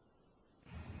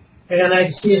 And I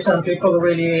see some people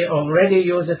really already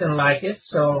use it and like it,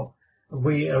 so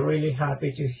we are really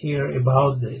happy to hear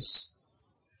about this.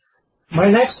 My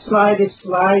next slide is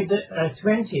slide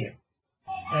 20.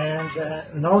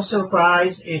 And no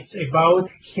surprise, it's about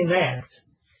Kinect.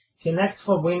 Kinect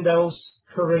for Windows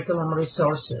curriculum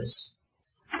resources.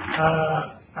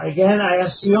 Again, I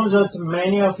assume that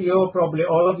many of you, probably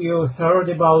all of you, heard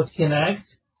about Kinect.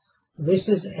 This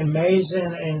is an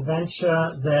amazing invention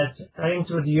that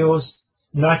introduced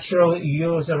natural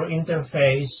user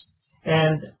interface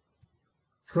and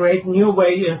create new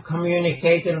way of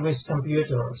communicating with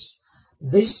computers.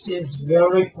 This is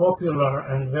very popular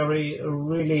and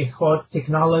really hot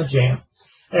technology.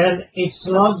 And it's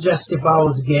not just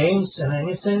about games and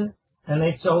anything, and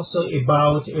it's also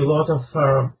about a lot of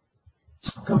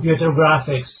computer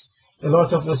graphics, a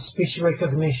lot of speech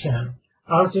recognition,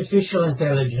 artificial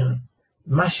intelligence,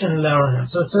 machine learning.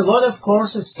 So it's a lot of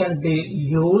courses can be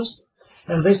used,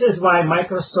 and this is why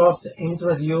Microsoft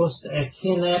introduced a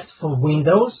Kinect for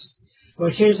Windows,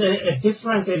 which is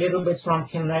different a little bit from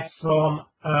Kinect from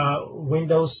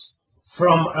Windows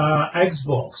from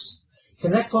Xbox.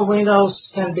 Kinect for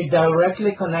Windows can be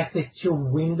directly connected to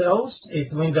Windows,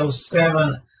 it's Windows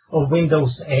 7 or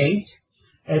Windows 8.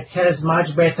 It has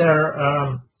much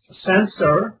better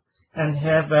sensor and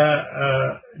have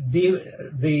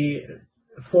the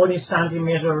 40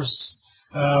 centimeters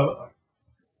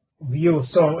view.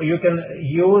 So you can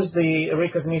use the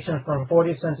recognition from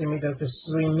 40 centimeters to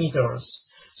 3 meters.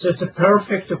 So it's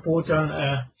perfect to put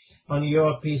on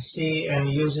your PC and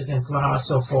use it in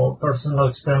class or for personal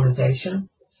experimentation.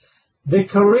 The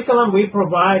curriculum we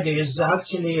provide is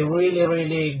actually really,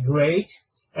 really great,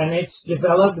 and it's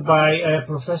developed by a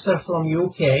professor from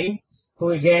UK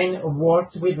who again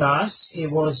worked with us. He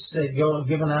was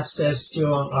given access to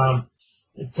a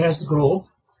test group.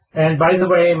 And by the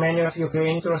way, many of you who are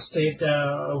interested,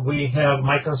 we have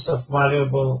Microsoft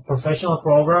Valuable Professional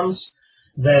Programs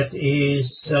that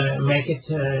is make it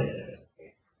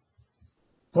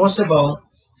possible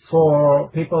for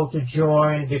people to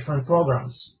join different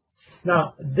programs.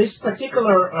 Now, this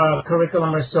particular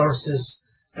curriculum resources,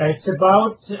 there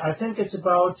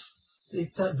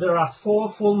are 4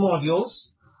 full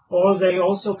modules, or they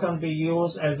also can be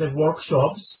used as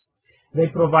workshops. They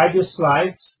provide you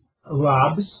slides,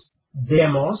 labs,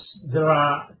 demos. There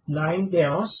are 9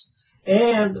 demos,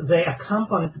 and they are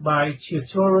accompanied by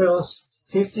tutorials,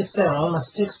 57,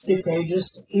 almost 60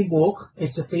 pages ebook.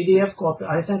 It's a PDF copy.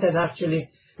 I think it's actually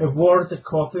a Word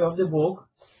copy of the book,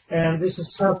 and this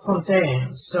is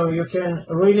self-contained, so you can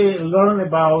really learn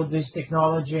about this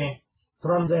technology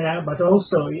from there, but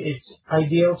also it's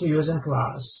ideal to use in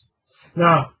class.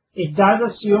 Now, it does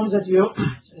assume that you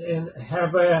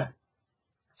have a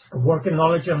working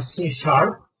knowledge on C#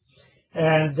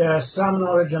 and some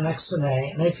knowledge on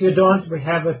XNA. And if you don't, we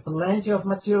have plenty of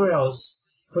materials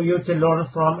for you to learn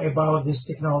from about these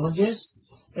technologies.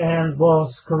 And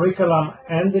both curriculum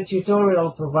and the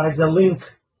tutorial provides a link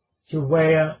to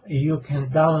where you can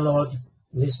download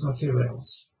these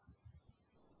materials.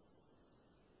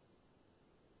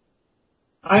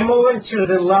 I'm moving to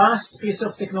the last piece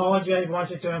of technology I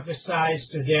wanted to emphasize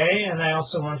today, and I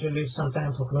also want to leave some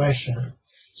time for questions.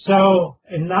 So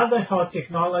another hot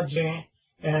technology,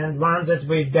 and one that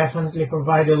we definitely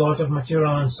provide a lot of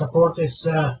material and support, is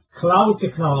cloud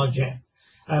technology.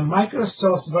 A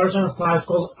Microsoft version of cloud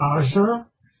called Azure.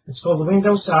 It's called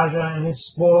Windows Azure, and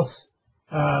it's both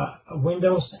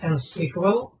Windows and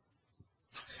SQL.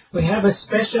 We have a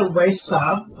special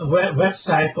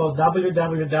website called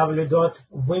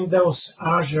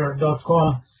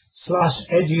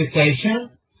www.windowsazure.com/education.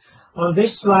 On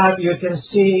this slide, you can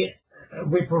see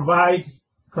we provide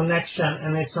connection,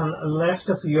 and it's on the left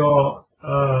of your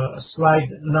slide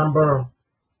number.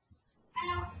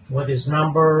 What is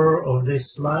number of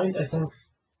this slide? I think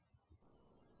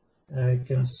I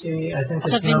can see. I think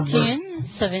it's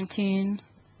 17.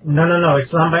 No.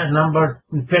 It's number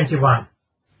 21.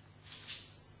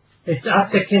 It's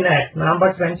after Connect,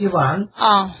 number 21.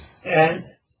 Oh. And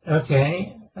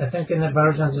okay, I think in the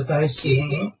versions that I see,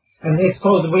 and it's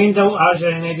called Windows Azure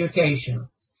in Education.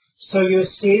 So you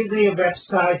see the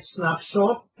website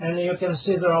snapshot, and you can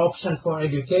see the option for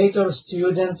educators,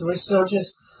 students,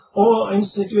 researchers, or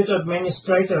institute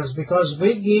administrators, because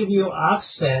we give you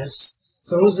access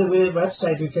through the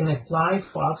website. You can apply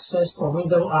for access for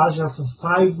Windows Azure for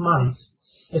 5 months.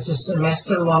 It's a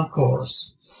semester-long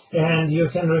course, and you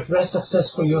can request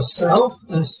access for yourself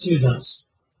and students.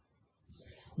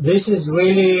 This is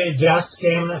really just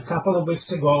came a couple of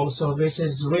weeks ago, so this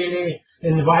is really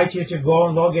invite you to go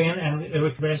and log in and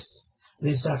request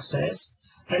this access.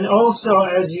 And also,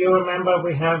 as you remember,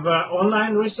 we have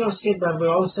online resource kit, but we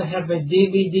also have a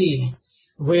DVD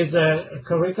with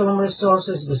curriculum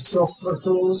resources, with software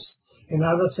tools, and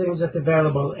other things that are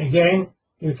available. Again,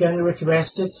 you can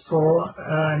request it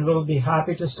and we'll be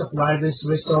happy to supply these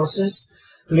resources.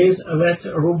 Please let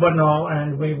Ruba know,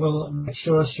 and we will make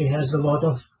sure she has a lot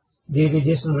of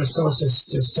DVDs and resources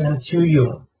to send to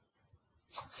you.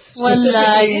 Well,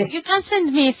 you can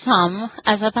send me some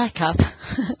as a backup,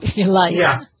 if you like.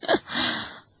 Yeah.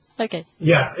 Okay.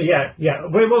 Yeah.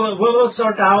 We will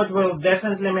sort out. We'll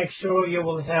definitely make sure you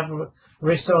will have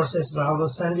resources, but I will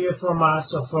send you from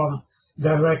us or from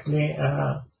directly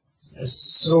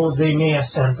through the MEA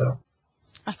Center.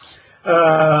 Okay.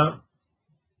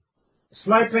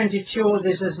 Slide 22,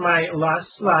 this is my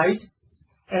last slide,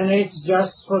 and it's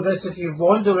just for this, if you're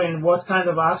wondering what kind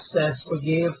of access we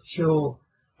give to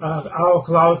our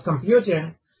cloud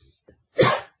computing.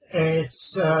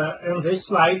 It's on this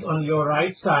slide on your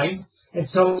right side.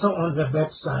 It's also on the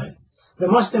website. The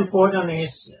most important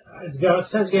is it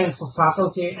says again for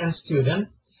faculty and student.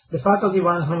 The faculty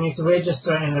one who need to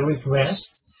register and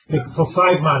request for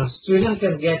 5 months. Student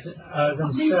can get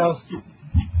themselves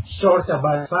shorter,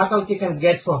 but faculty can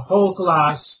get for whole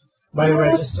class by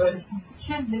registering.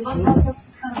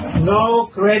 No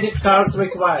credit card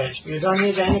required. You don't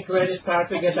need any credit card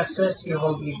to get access. You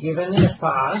will be given a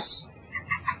pass.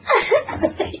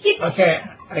 Okay,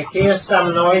 I hear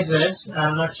some noises.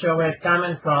 I'm not sure where it's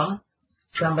coming from.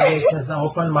 Somebody has an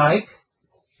open mic.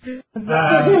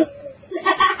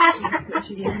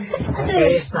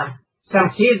 Okay, some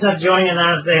kids are joining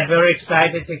us. They're very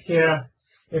excited to hear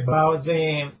about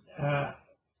the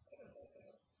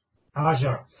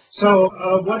Azure. So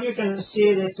what you can see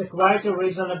is it's quite a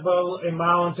reasonable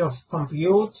amount of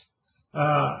compute,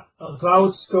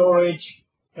 cloud storage,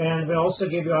 and we also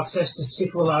give you access to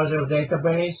SQL Azure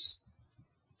database.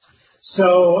 So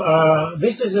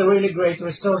this is a really great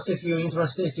resource if you're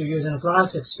interested to use in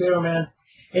class, experiment.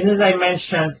 And as I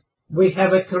mentioned, we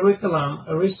have a curriculum,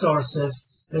 resources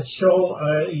that show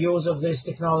use of this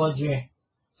technology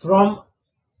from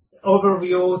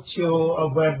overview to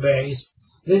web-based.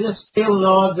 This is still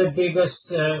not the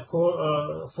biggest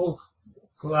full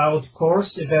cloud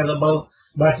course available,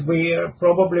 but we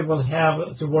probably will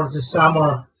have towards the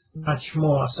summer much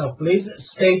more. So please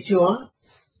stay tuned.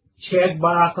 Check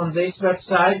back on this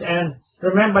website, and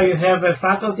remember you have a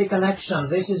faculty connection.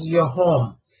 This is your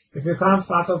home. If you come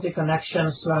faculty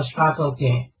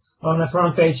connection/faculty on the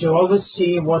front page, you always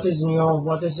see what is new,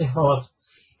 what is hot.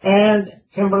 And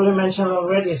Kimberly mentioned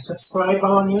already, subscribe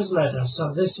our newsletter.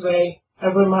 So this way,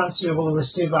 every month you will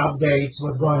receive updates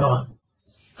what's going on.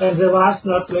 And the last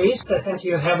not least, I think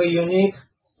you have a unique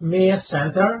MEA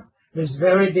center with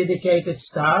very dedicated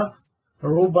staff,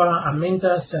 Ruba,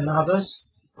 Amintas, and others,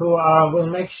 who will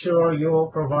make sure you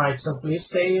provide. So please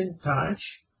stay in touch.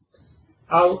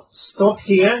 I'll stop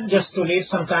here just to leave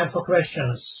some time for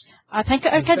questions. Thank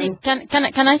you, Arkady.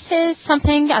 Can I say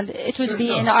something? And it would be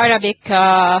in Arabic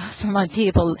for my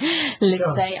people. Let's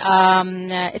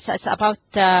say it's about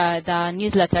the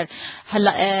newsletter.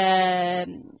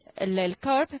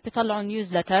 الكورب بيطلعوا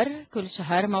نيوزلتر كل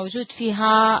شهر موجود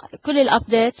فيها كل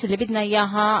الابديتس اللي بدنا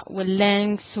اياها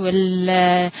واللينكس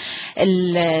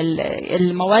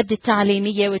والمواد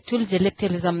التعليميه والتولز اللي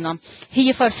بتلزمنا.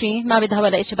 هي فور فري، ما بدها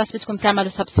ولا شيء، بس بدكم تعملوا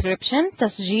سبسكريبشن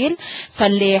تسجيل.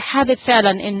 فاللي حابب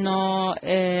فعلا انه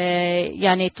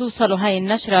يعني توصلوا هاي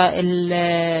النشره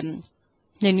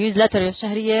النيوزلتر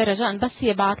الشهرية، رجاء بس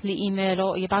يبعث لي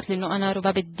ايميله، يبعث لي انه انا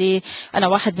ربا بدي، انا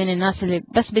واحد من الناس اللي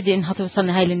بس بدي انها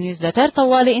توصلنا هاي النيوزلتر.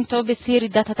 طوالي انتم بتصير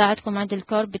الداتا تاعتكم عند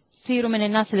الكورب، بتصيروا من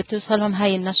الناس اللي بتوصلهم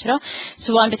هاي النشرة،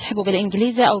 سواء بتحبوا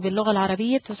بالانجليزي او باللغة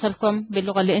العربية، بتوصلكم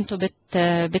باللغة اللي انتم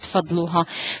بتفضلوها.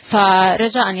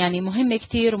 فرجاء يعني مهمة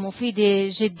كتير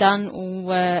ومفيدة جدا،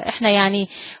 واحنا يعني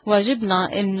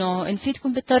واجبنا انه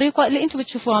نفيدكم بالطريقة اللي انتم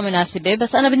بتشوفوها مناسبة.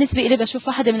 بس انا بالنسبة لي بشوف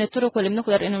واحدة من الطرق اللي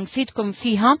بنقدر انه نفيدكم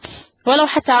فيها ولو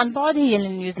حتى عن بعد هي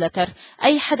النيوزلتر.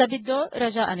 اي حدا بده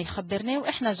رجاء يخبرني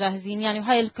واحنا جاهزين يعني.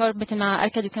 وهي الكورب مثل ما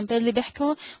أركاد وكامبير اللي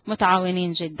بيحكوا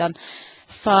متعاونين جدا.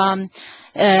 ف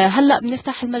هلا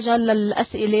بنفتح المجال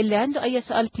للاسئله، اللي عنده اي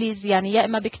سؤال بليز يعني يا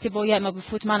اما بكتبه يا اما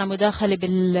بفوت معنا مداخله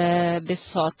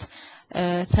بالصوت.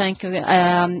 Thank you.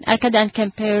 Arkady and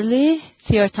Kimberly, it's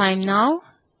your time now.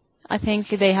 I think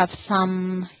they have some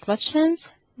questions.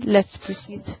 Let's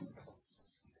proceed.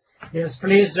 Yes,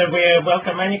 please, we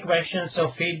welcome any questions or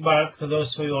feedback to those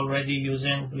who are already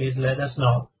using. Please let us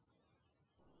know.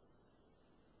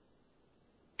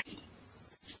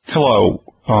 Hello,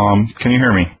 can you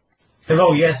hear me? Hello,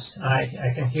 yes, I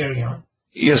can hear you.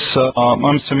 Yes,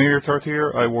 I'm Samir Tartir.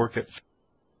 I work at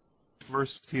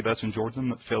University, that's in Jordan,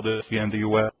 Philadelphia in the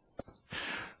U.S.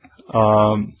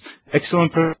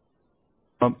 Excellent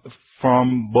from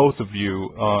both of you.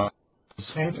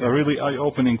 Really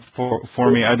eye-opening for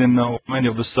me. I didn't know many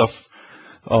of the stuff.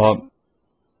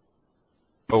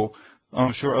 So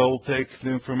I'm sure I'll take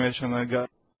the information I got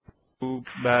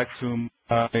back to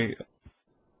my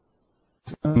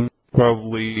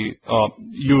probably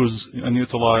use and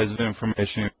utilize the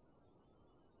information.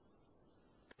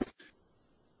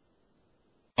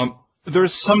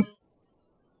 There's some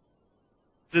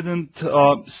didn't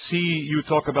see you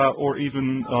talk about, or even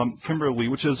Kimberly,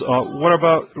 which is what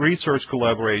about research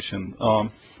collaboration?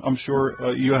 I'm sure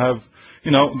you have,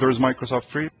 you know, there's Microsoft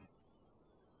Free.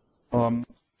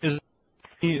 Is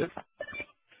there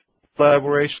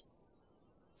collaboration?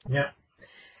 Yeah.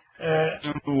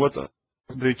 What are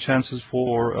the chances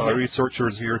for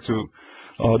researchers here to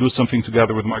do something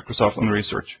together with Microsoft on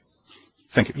research?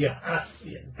 Thank you. Yeah,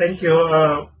 thank you.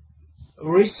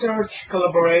 Research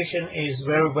collaboration is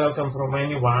very welcome from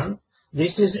anyone.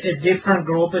 This is a different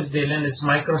group is dealing. It's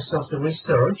Microsoft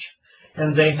Research,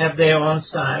 and they have their own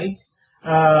site.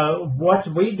 What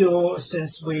we do,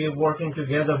 since we're working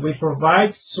together, we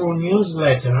provide through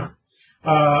newsletter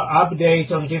update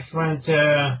on different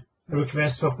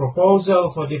requests for proposal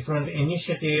for different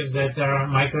initiatives that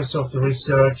Microsoft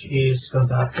Research is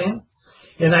conducting.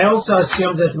 And I also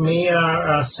assume that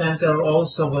MEA Center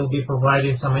also will be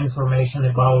providing some information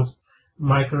about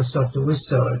Microsoft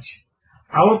Research.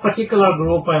 Our particular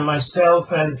group, and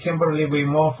myself and Kimberly, we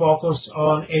more focus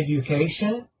on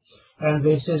education, and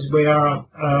this is where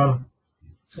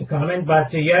comment.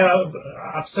 But yeah,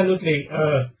 absolutely,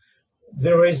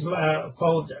 there is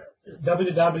called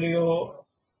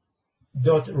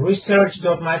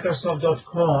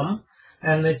www.research.microsoft.com,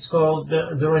 and it's called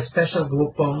there is a special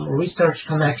group on Research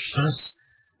Connections,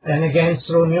 and again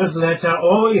through newsletter,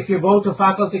 or if you go to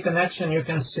Faculty Connection, you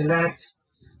can select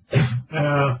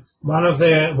one of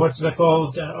the, what's they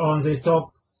called on the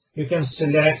top, you can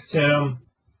select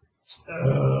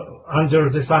under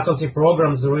the faculty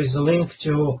programs, there is a link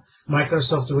to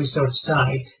Microsoft Research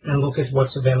site and look at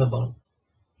what's available.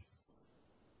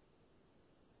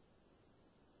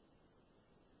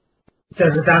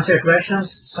 Does it answer your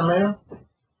questions, Samir?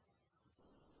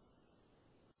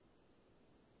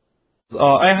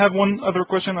 I have one other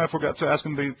question I forgot to ask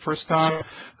him the first time.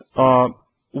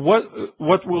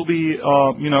 What will be,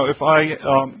 if I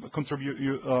contribute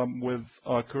you with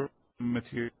curriculum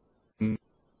material,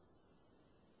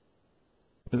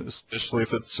 especially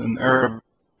if it's in Arabic,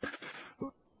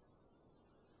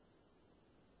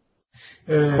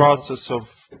 process of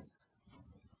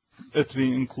it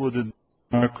being included in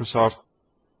Microsoft?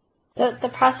 The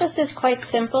process is quite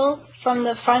simple. From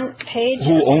the front page.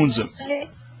 Who owns it?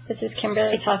 This is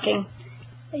Kimberly talking.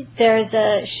 There's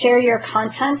a share your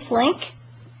contents link,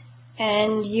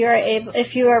 and you're able,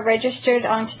 if you are registered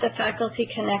onto the Faculty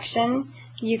Connection,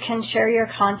 you can share your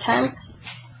content.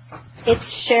 It's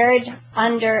shared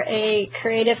under a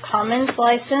Creative Commons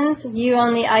license. You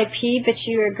own the IP, but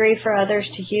you agree for others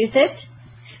to use it.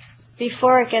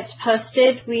 Before it gets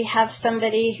posted, we have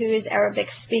somebody who is Arabic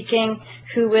speaking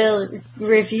who will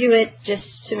review it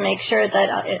just to make sure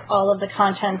that all of the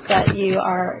contents that you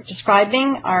are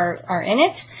describing are in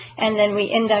it, and then we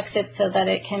index it so that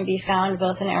it can be found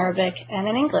both in Arabic and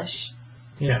in English.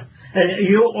 Yeah, and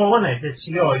you own it. It's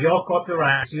your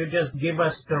copyright. You just give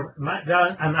us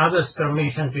and others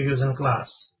permission to use in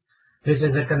class. This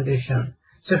is a condition.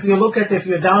 So if you look at, if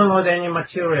you download any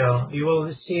material, you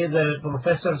will see the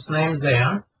professor's names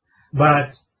there,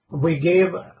 but we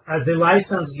give, the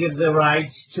license gives the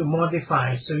right to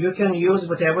modify. So you can use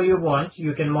whatever you want,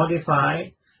 you can modify,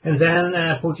 and then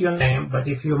put your name, but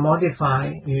if you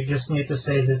modify, you just need to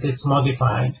say that it's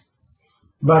modified.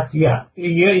 But yeah,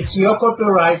 it's your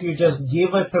copyright, you just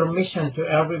give a permission to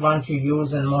everyone to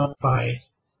use and modify it.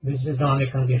 This is the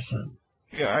only condition.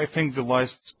 Yeah, I think the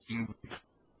license.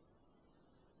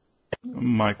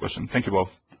 My question. Thank you both.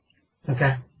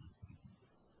 Okay.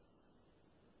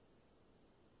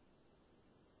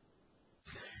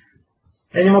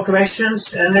 Any more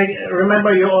questions? And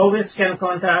remember, you always can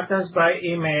contact us by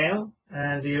email,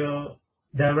 and you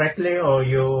directly or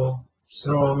you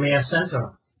through MEA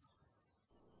Center.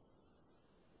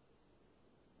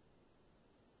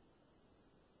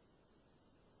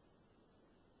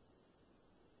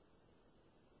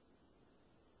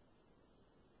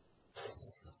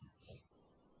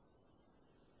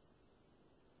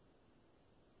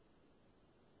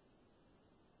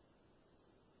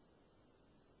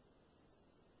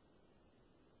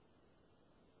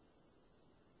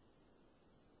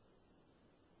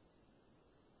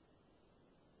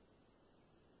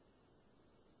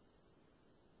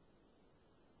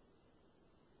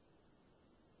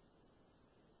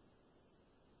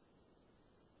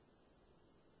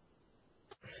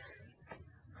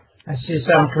 I see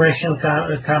some question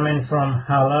coming from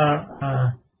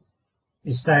Hala.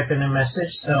 He's typing a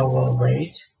message, so we'll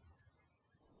wait.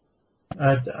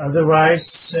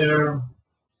 Otherwise,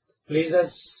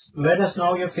 please let us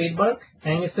know your feedback,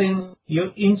 anything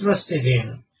you're interested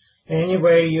in, any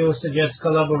way you suggest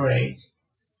collaborate,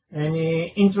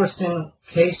 any interesting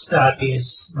case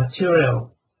studies,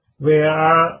 material.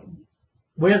 We're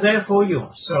there for you,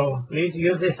 so please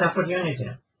use this opportunity.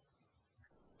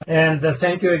 And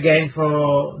thank you again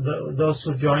for those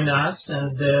who join us,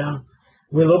 and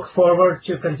we look forward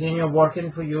to continue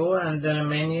working for you and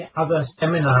many other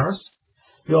seminars.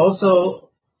 You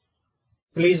also,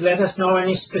 please let us know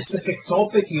any specific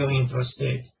topic you're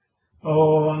interested,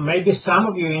 or maybe some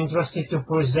of you are interested to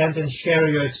present and share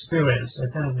your experience. I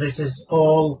think this is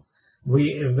all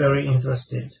we are very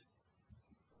interested.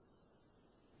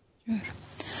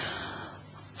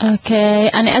 Okay,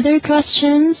 any other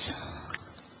questions?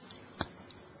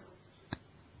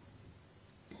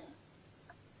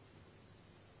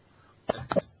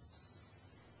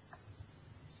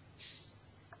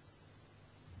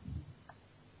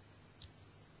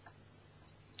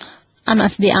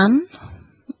 MFBM.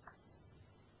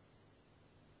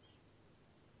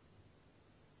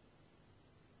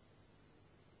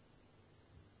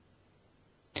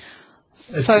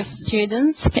 for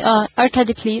students.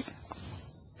 Arkady, please.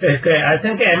 Okay, I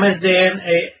think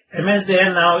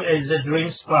MSDN now is a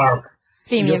DreamSpark.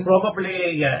 Premium. You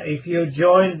probably, if you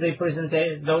join the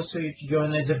presentation, those who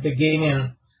joined at the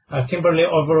beginning, Kimberly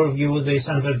overview this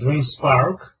under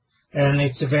DreamSpark, and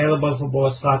it's available for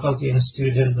both faculty and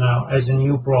student now as a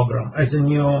new program,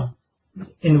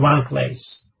 in one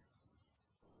place.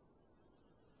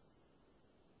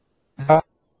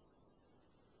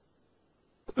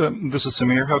 This is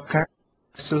Samir. How can I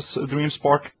access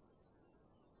DreamSpark?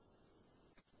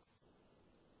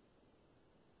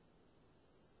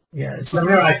 Yeah,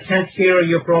 Samir, I can't hear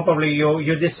you properly.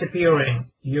 You're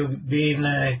disappearing. You've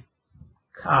been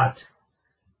cut.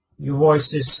 Your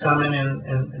voice is coming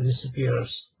and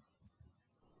disappears.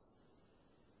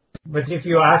 But if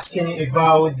you're asking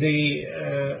about the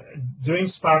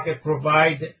DreamSpark, it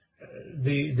provide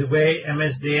the way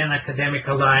MSDN Academic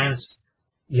Alliance,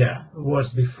 was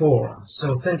before.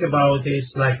 So think about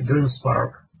this like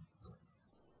DreamSpark.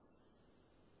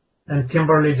 And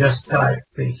Kimberly just typed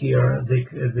here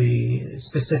the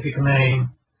specific name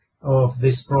of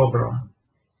this program.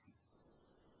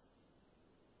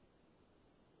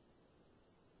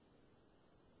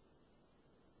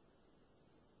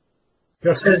 To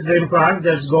access DreamSpark,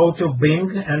 just go to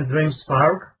Bing and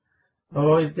DreamSpark,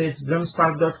 or it's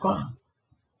dreamspark.com.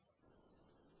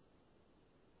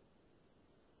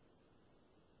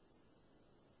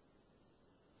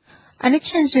 Any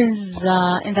changes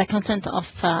in the content of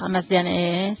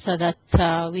MSDN so that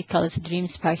we call it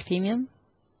DreamSpark Premium?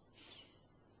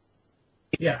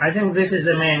 Yeah, I think this is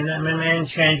the main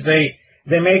change. They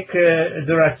make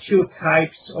there are two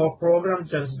types of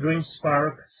programs, just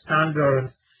DreamSpark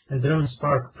Standard and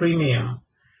DreamSpark Premium.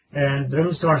 And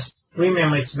DreamSpark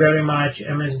Premium, it's very much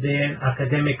MSDN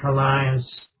Academic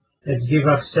Alliance. It gives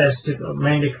access to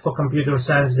mainly for computer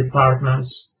science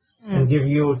departments. And give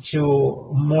you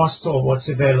to most of what's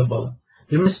available.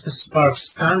 DreamSpark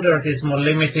Standard is more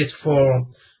limited for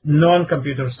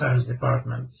non-computer science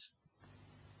departments.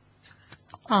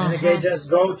 And again,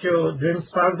 just go to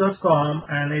dreamspark.com,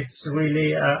 and it's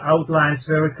really outlines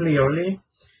very clearly.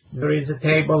 There is a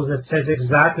table that says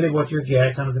exactly what you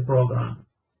get on the program.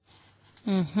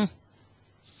 Mm-hmm.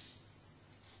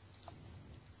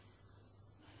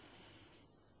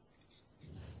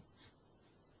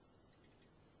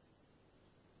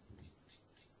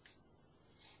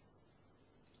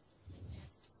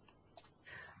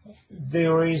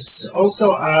 There is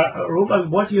also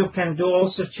what you can do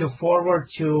also to forward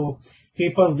to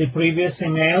people the previous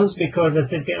emails, because I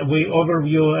think we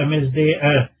overview MSD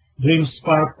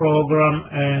DreamSpark program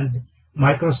and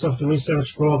Microsoft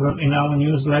Research program in our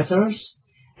newsletters,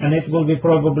 and it will be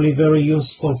probably very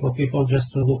useful for people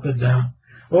just to look at them.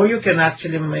 Or you can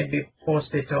actually maybe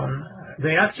post it on,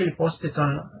 they actually post it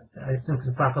on, I think,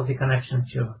 the Faculty Connection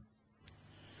too.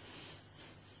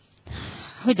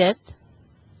 Who did?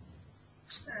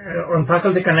 On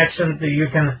Faculty Connection, you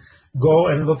can go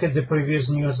and look at the previous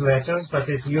newsletters, but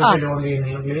it's usually only in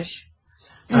English.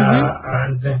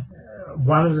 And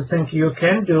one of the things you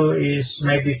can do is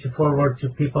maybe to forward to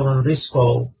people on this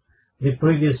call the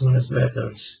previous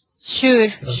newsletters. Sure.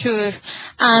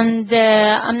 And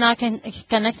I'm now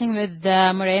connecting with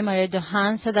Murray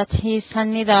Dohan so that he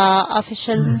send me the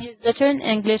official newsletter in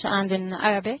English and in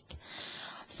Arabic,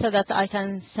 so that I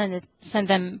can send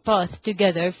them both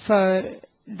together for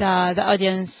the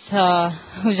audience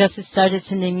who just started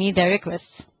sending me their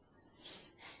requests.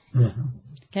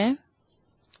 Okay?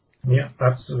 Yeah,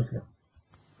 absolutely.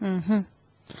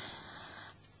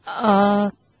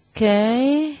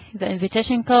 Okay. The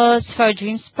invitation codes for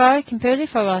DreamSpark, Kimberly,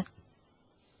 for what?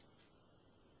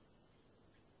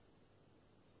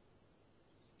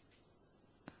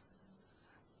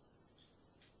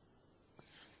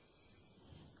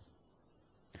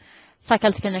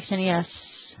 Faculty Connection, yes.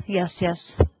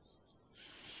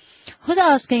 Who's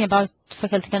asking about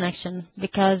Faculty Connection?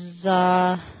 Because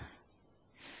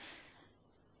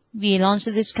we launched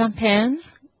this campaign,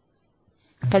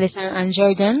 Palestine and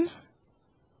Jordan,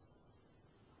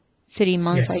 3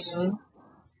 months ago.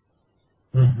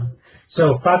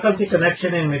 So Faculty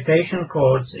Connection invitation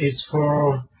codes is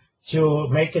to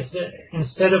make it,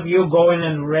 instead of you going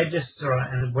and register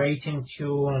and waiting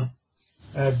to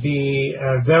be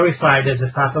verified as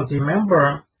a faculty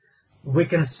member, we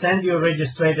can send you a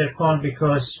registered account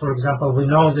because, for example, we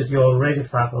know that you're already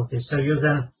faculty. So you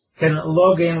then can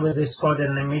log in with this code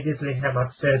and immediately have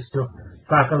access to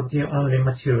faculty-only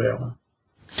material.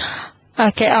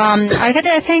 Okay. I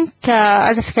think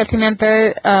as a faculty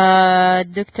member,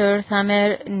 Dr.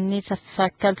 Samer needs a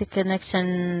Faculty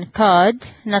Connection code,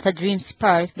 not a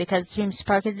DreamSpark, because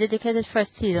DreamSpark is dedicated for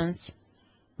students.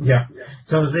 Yeah.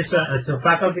 So this so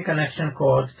faculty connection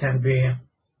code can be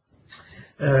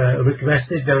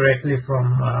requested directly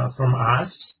from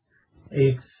us.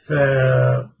 If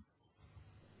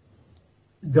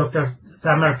Dr.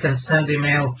 Thamer can send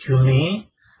email to me,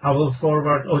 I will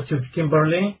forward, or to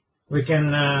Kimberly. We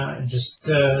can just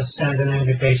send an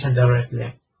invitation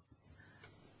directly.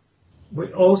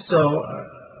 We also,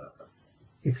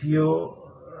 if you,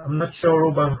 I'm not sure,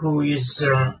 Ruba, who is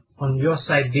on your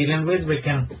side dealing with, we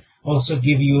can also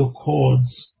give you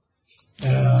codes. So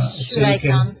you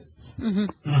can.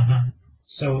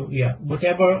 So yeah,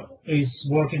 whatever is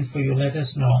working for you, let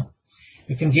us know.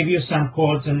 We can give you some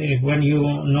codes, and when you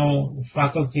know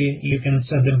faculty, you can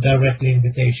send them directly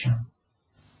invitation.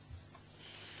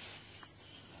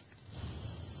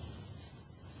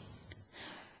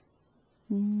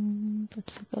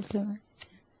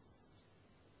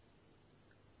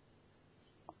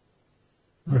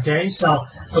 Okay, so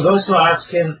for those who are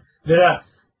asking,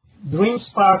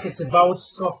 DreamSpark, it's about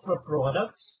software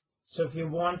products. So if you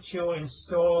want to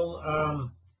install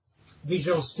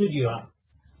Visual Studio,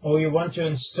 or you want to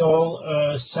install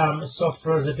some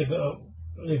software that is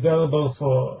available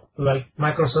for, like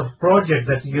Microsoft Project,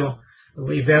 that you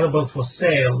available for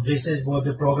sale, this is what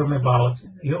the program is about.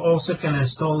 You also can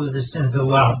install this in the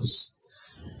labs.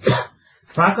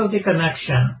 Faculty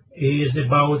Connection is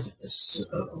about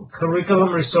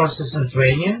curriculum, resources, and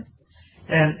training,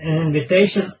 and an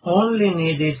invitation only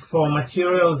needed for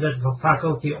materials that for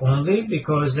faculty only,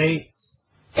 because they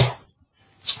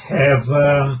have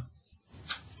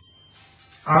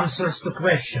answers to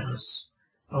questions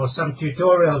or some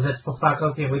tutorials that for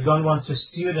faculty we don't want to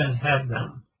student have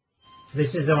them.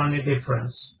 This is the only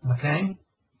difference, okay?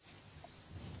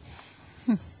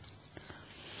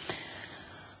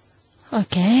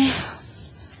 Okay,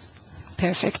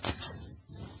 perfect.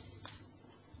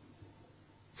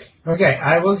 Okay,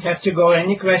 I will have to go.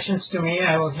 Any questions to me?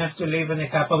 I will have to leave in a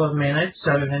couple of minutes.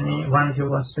 So if anyone who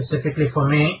wants specifically for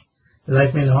me,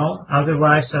 let me know.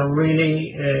 Otherwise, I'm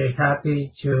really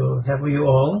happy to have you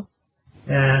all.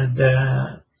 And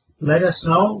let us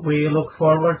know. We look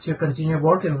forward to continue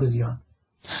working with you.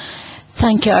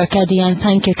 Thank you, Arkady, and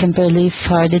thank you, Kimberly,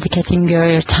 for dedicating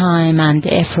your time and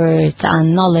effort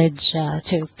and knowledge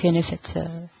to benefit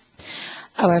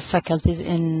our faculties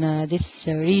in this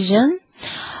region.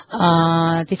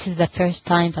 This is the first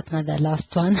time, but not the last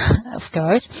one, of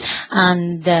course.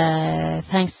 And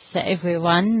thanks to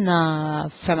everyone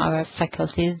from our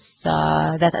faculties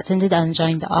that attended and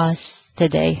joined us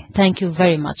today. Thank you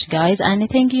very much, guys.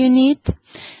 Anything you need,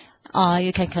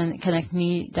 you can connect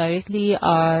me directly,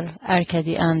 or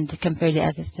Arkady and Kimberly,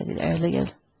 as I stated earlier.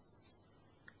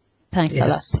 Thanks a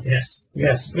lot.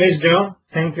 Yes, please do.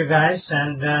 Thank you, guys.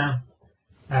 And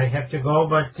I have to go,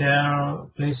 but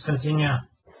please continue.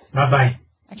 Bye-bye.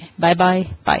 Okay, bye-bye.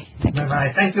 Bye. Thank you.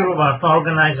 Bye-bye. Thank you, Ruba, for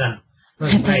organizing. It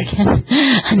was great. Thank you.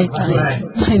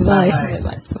 Anytime. Bye-bye.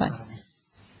 Bye-bye. Bye.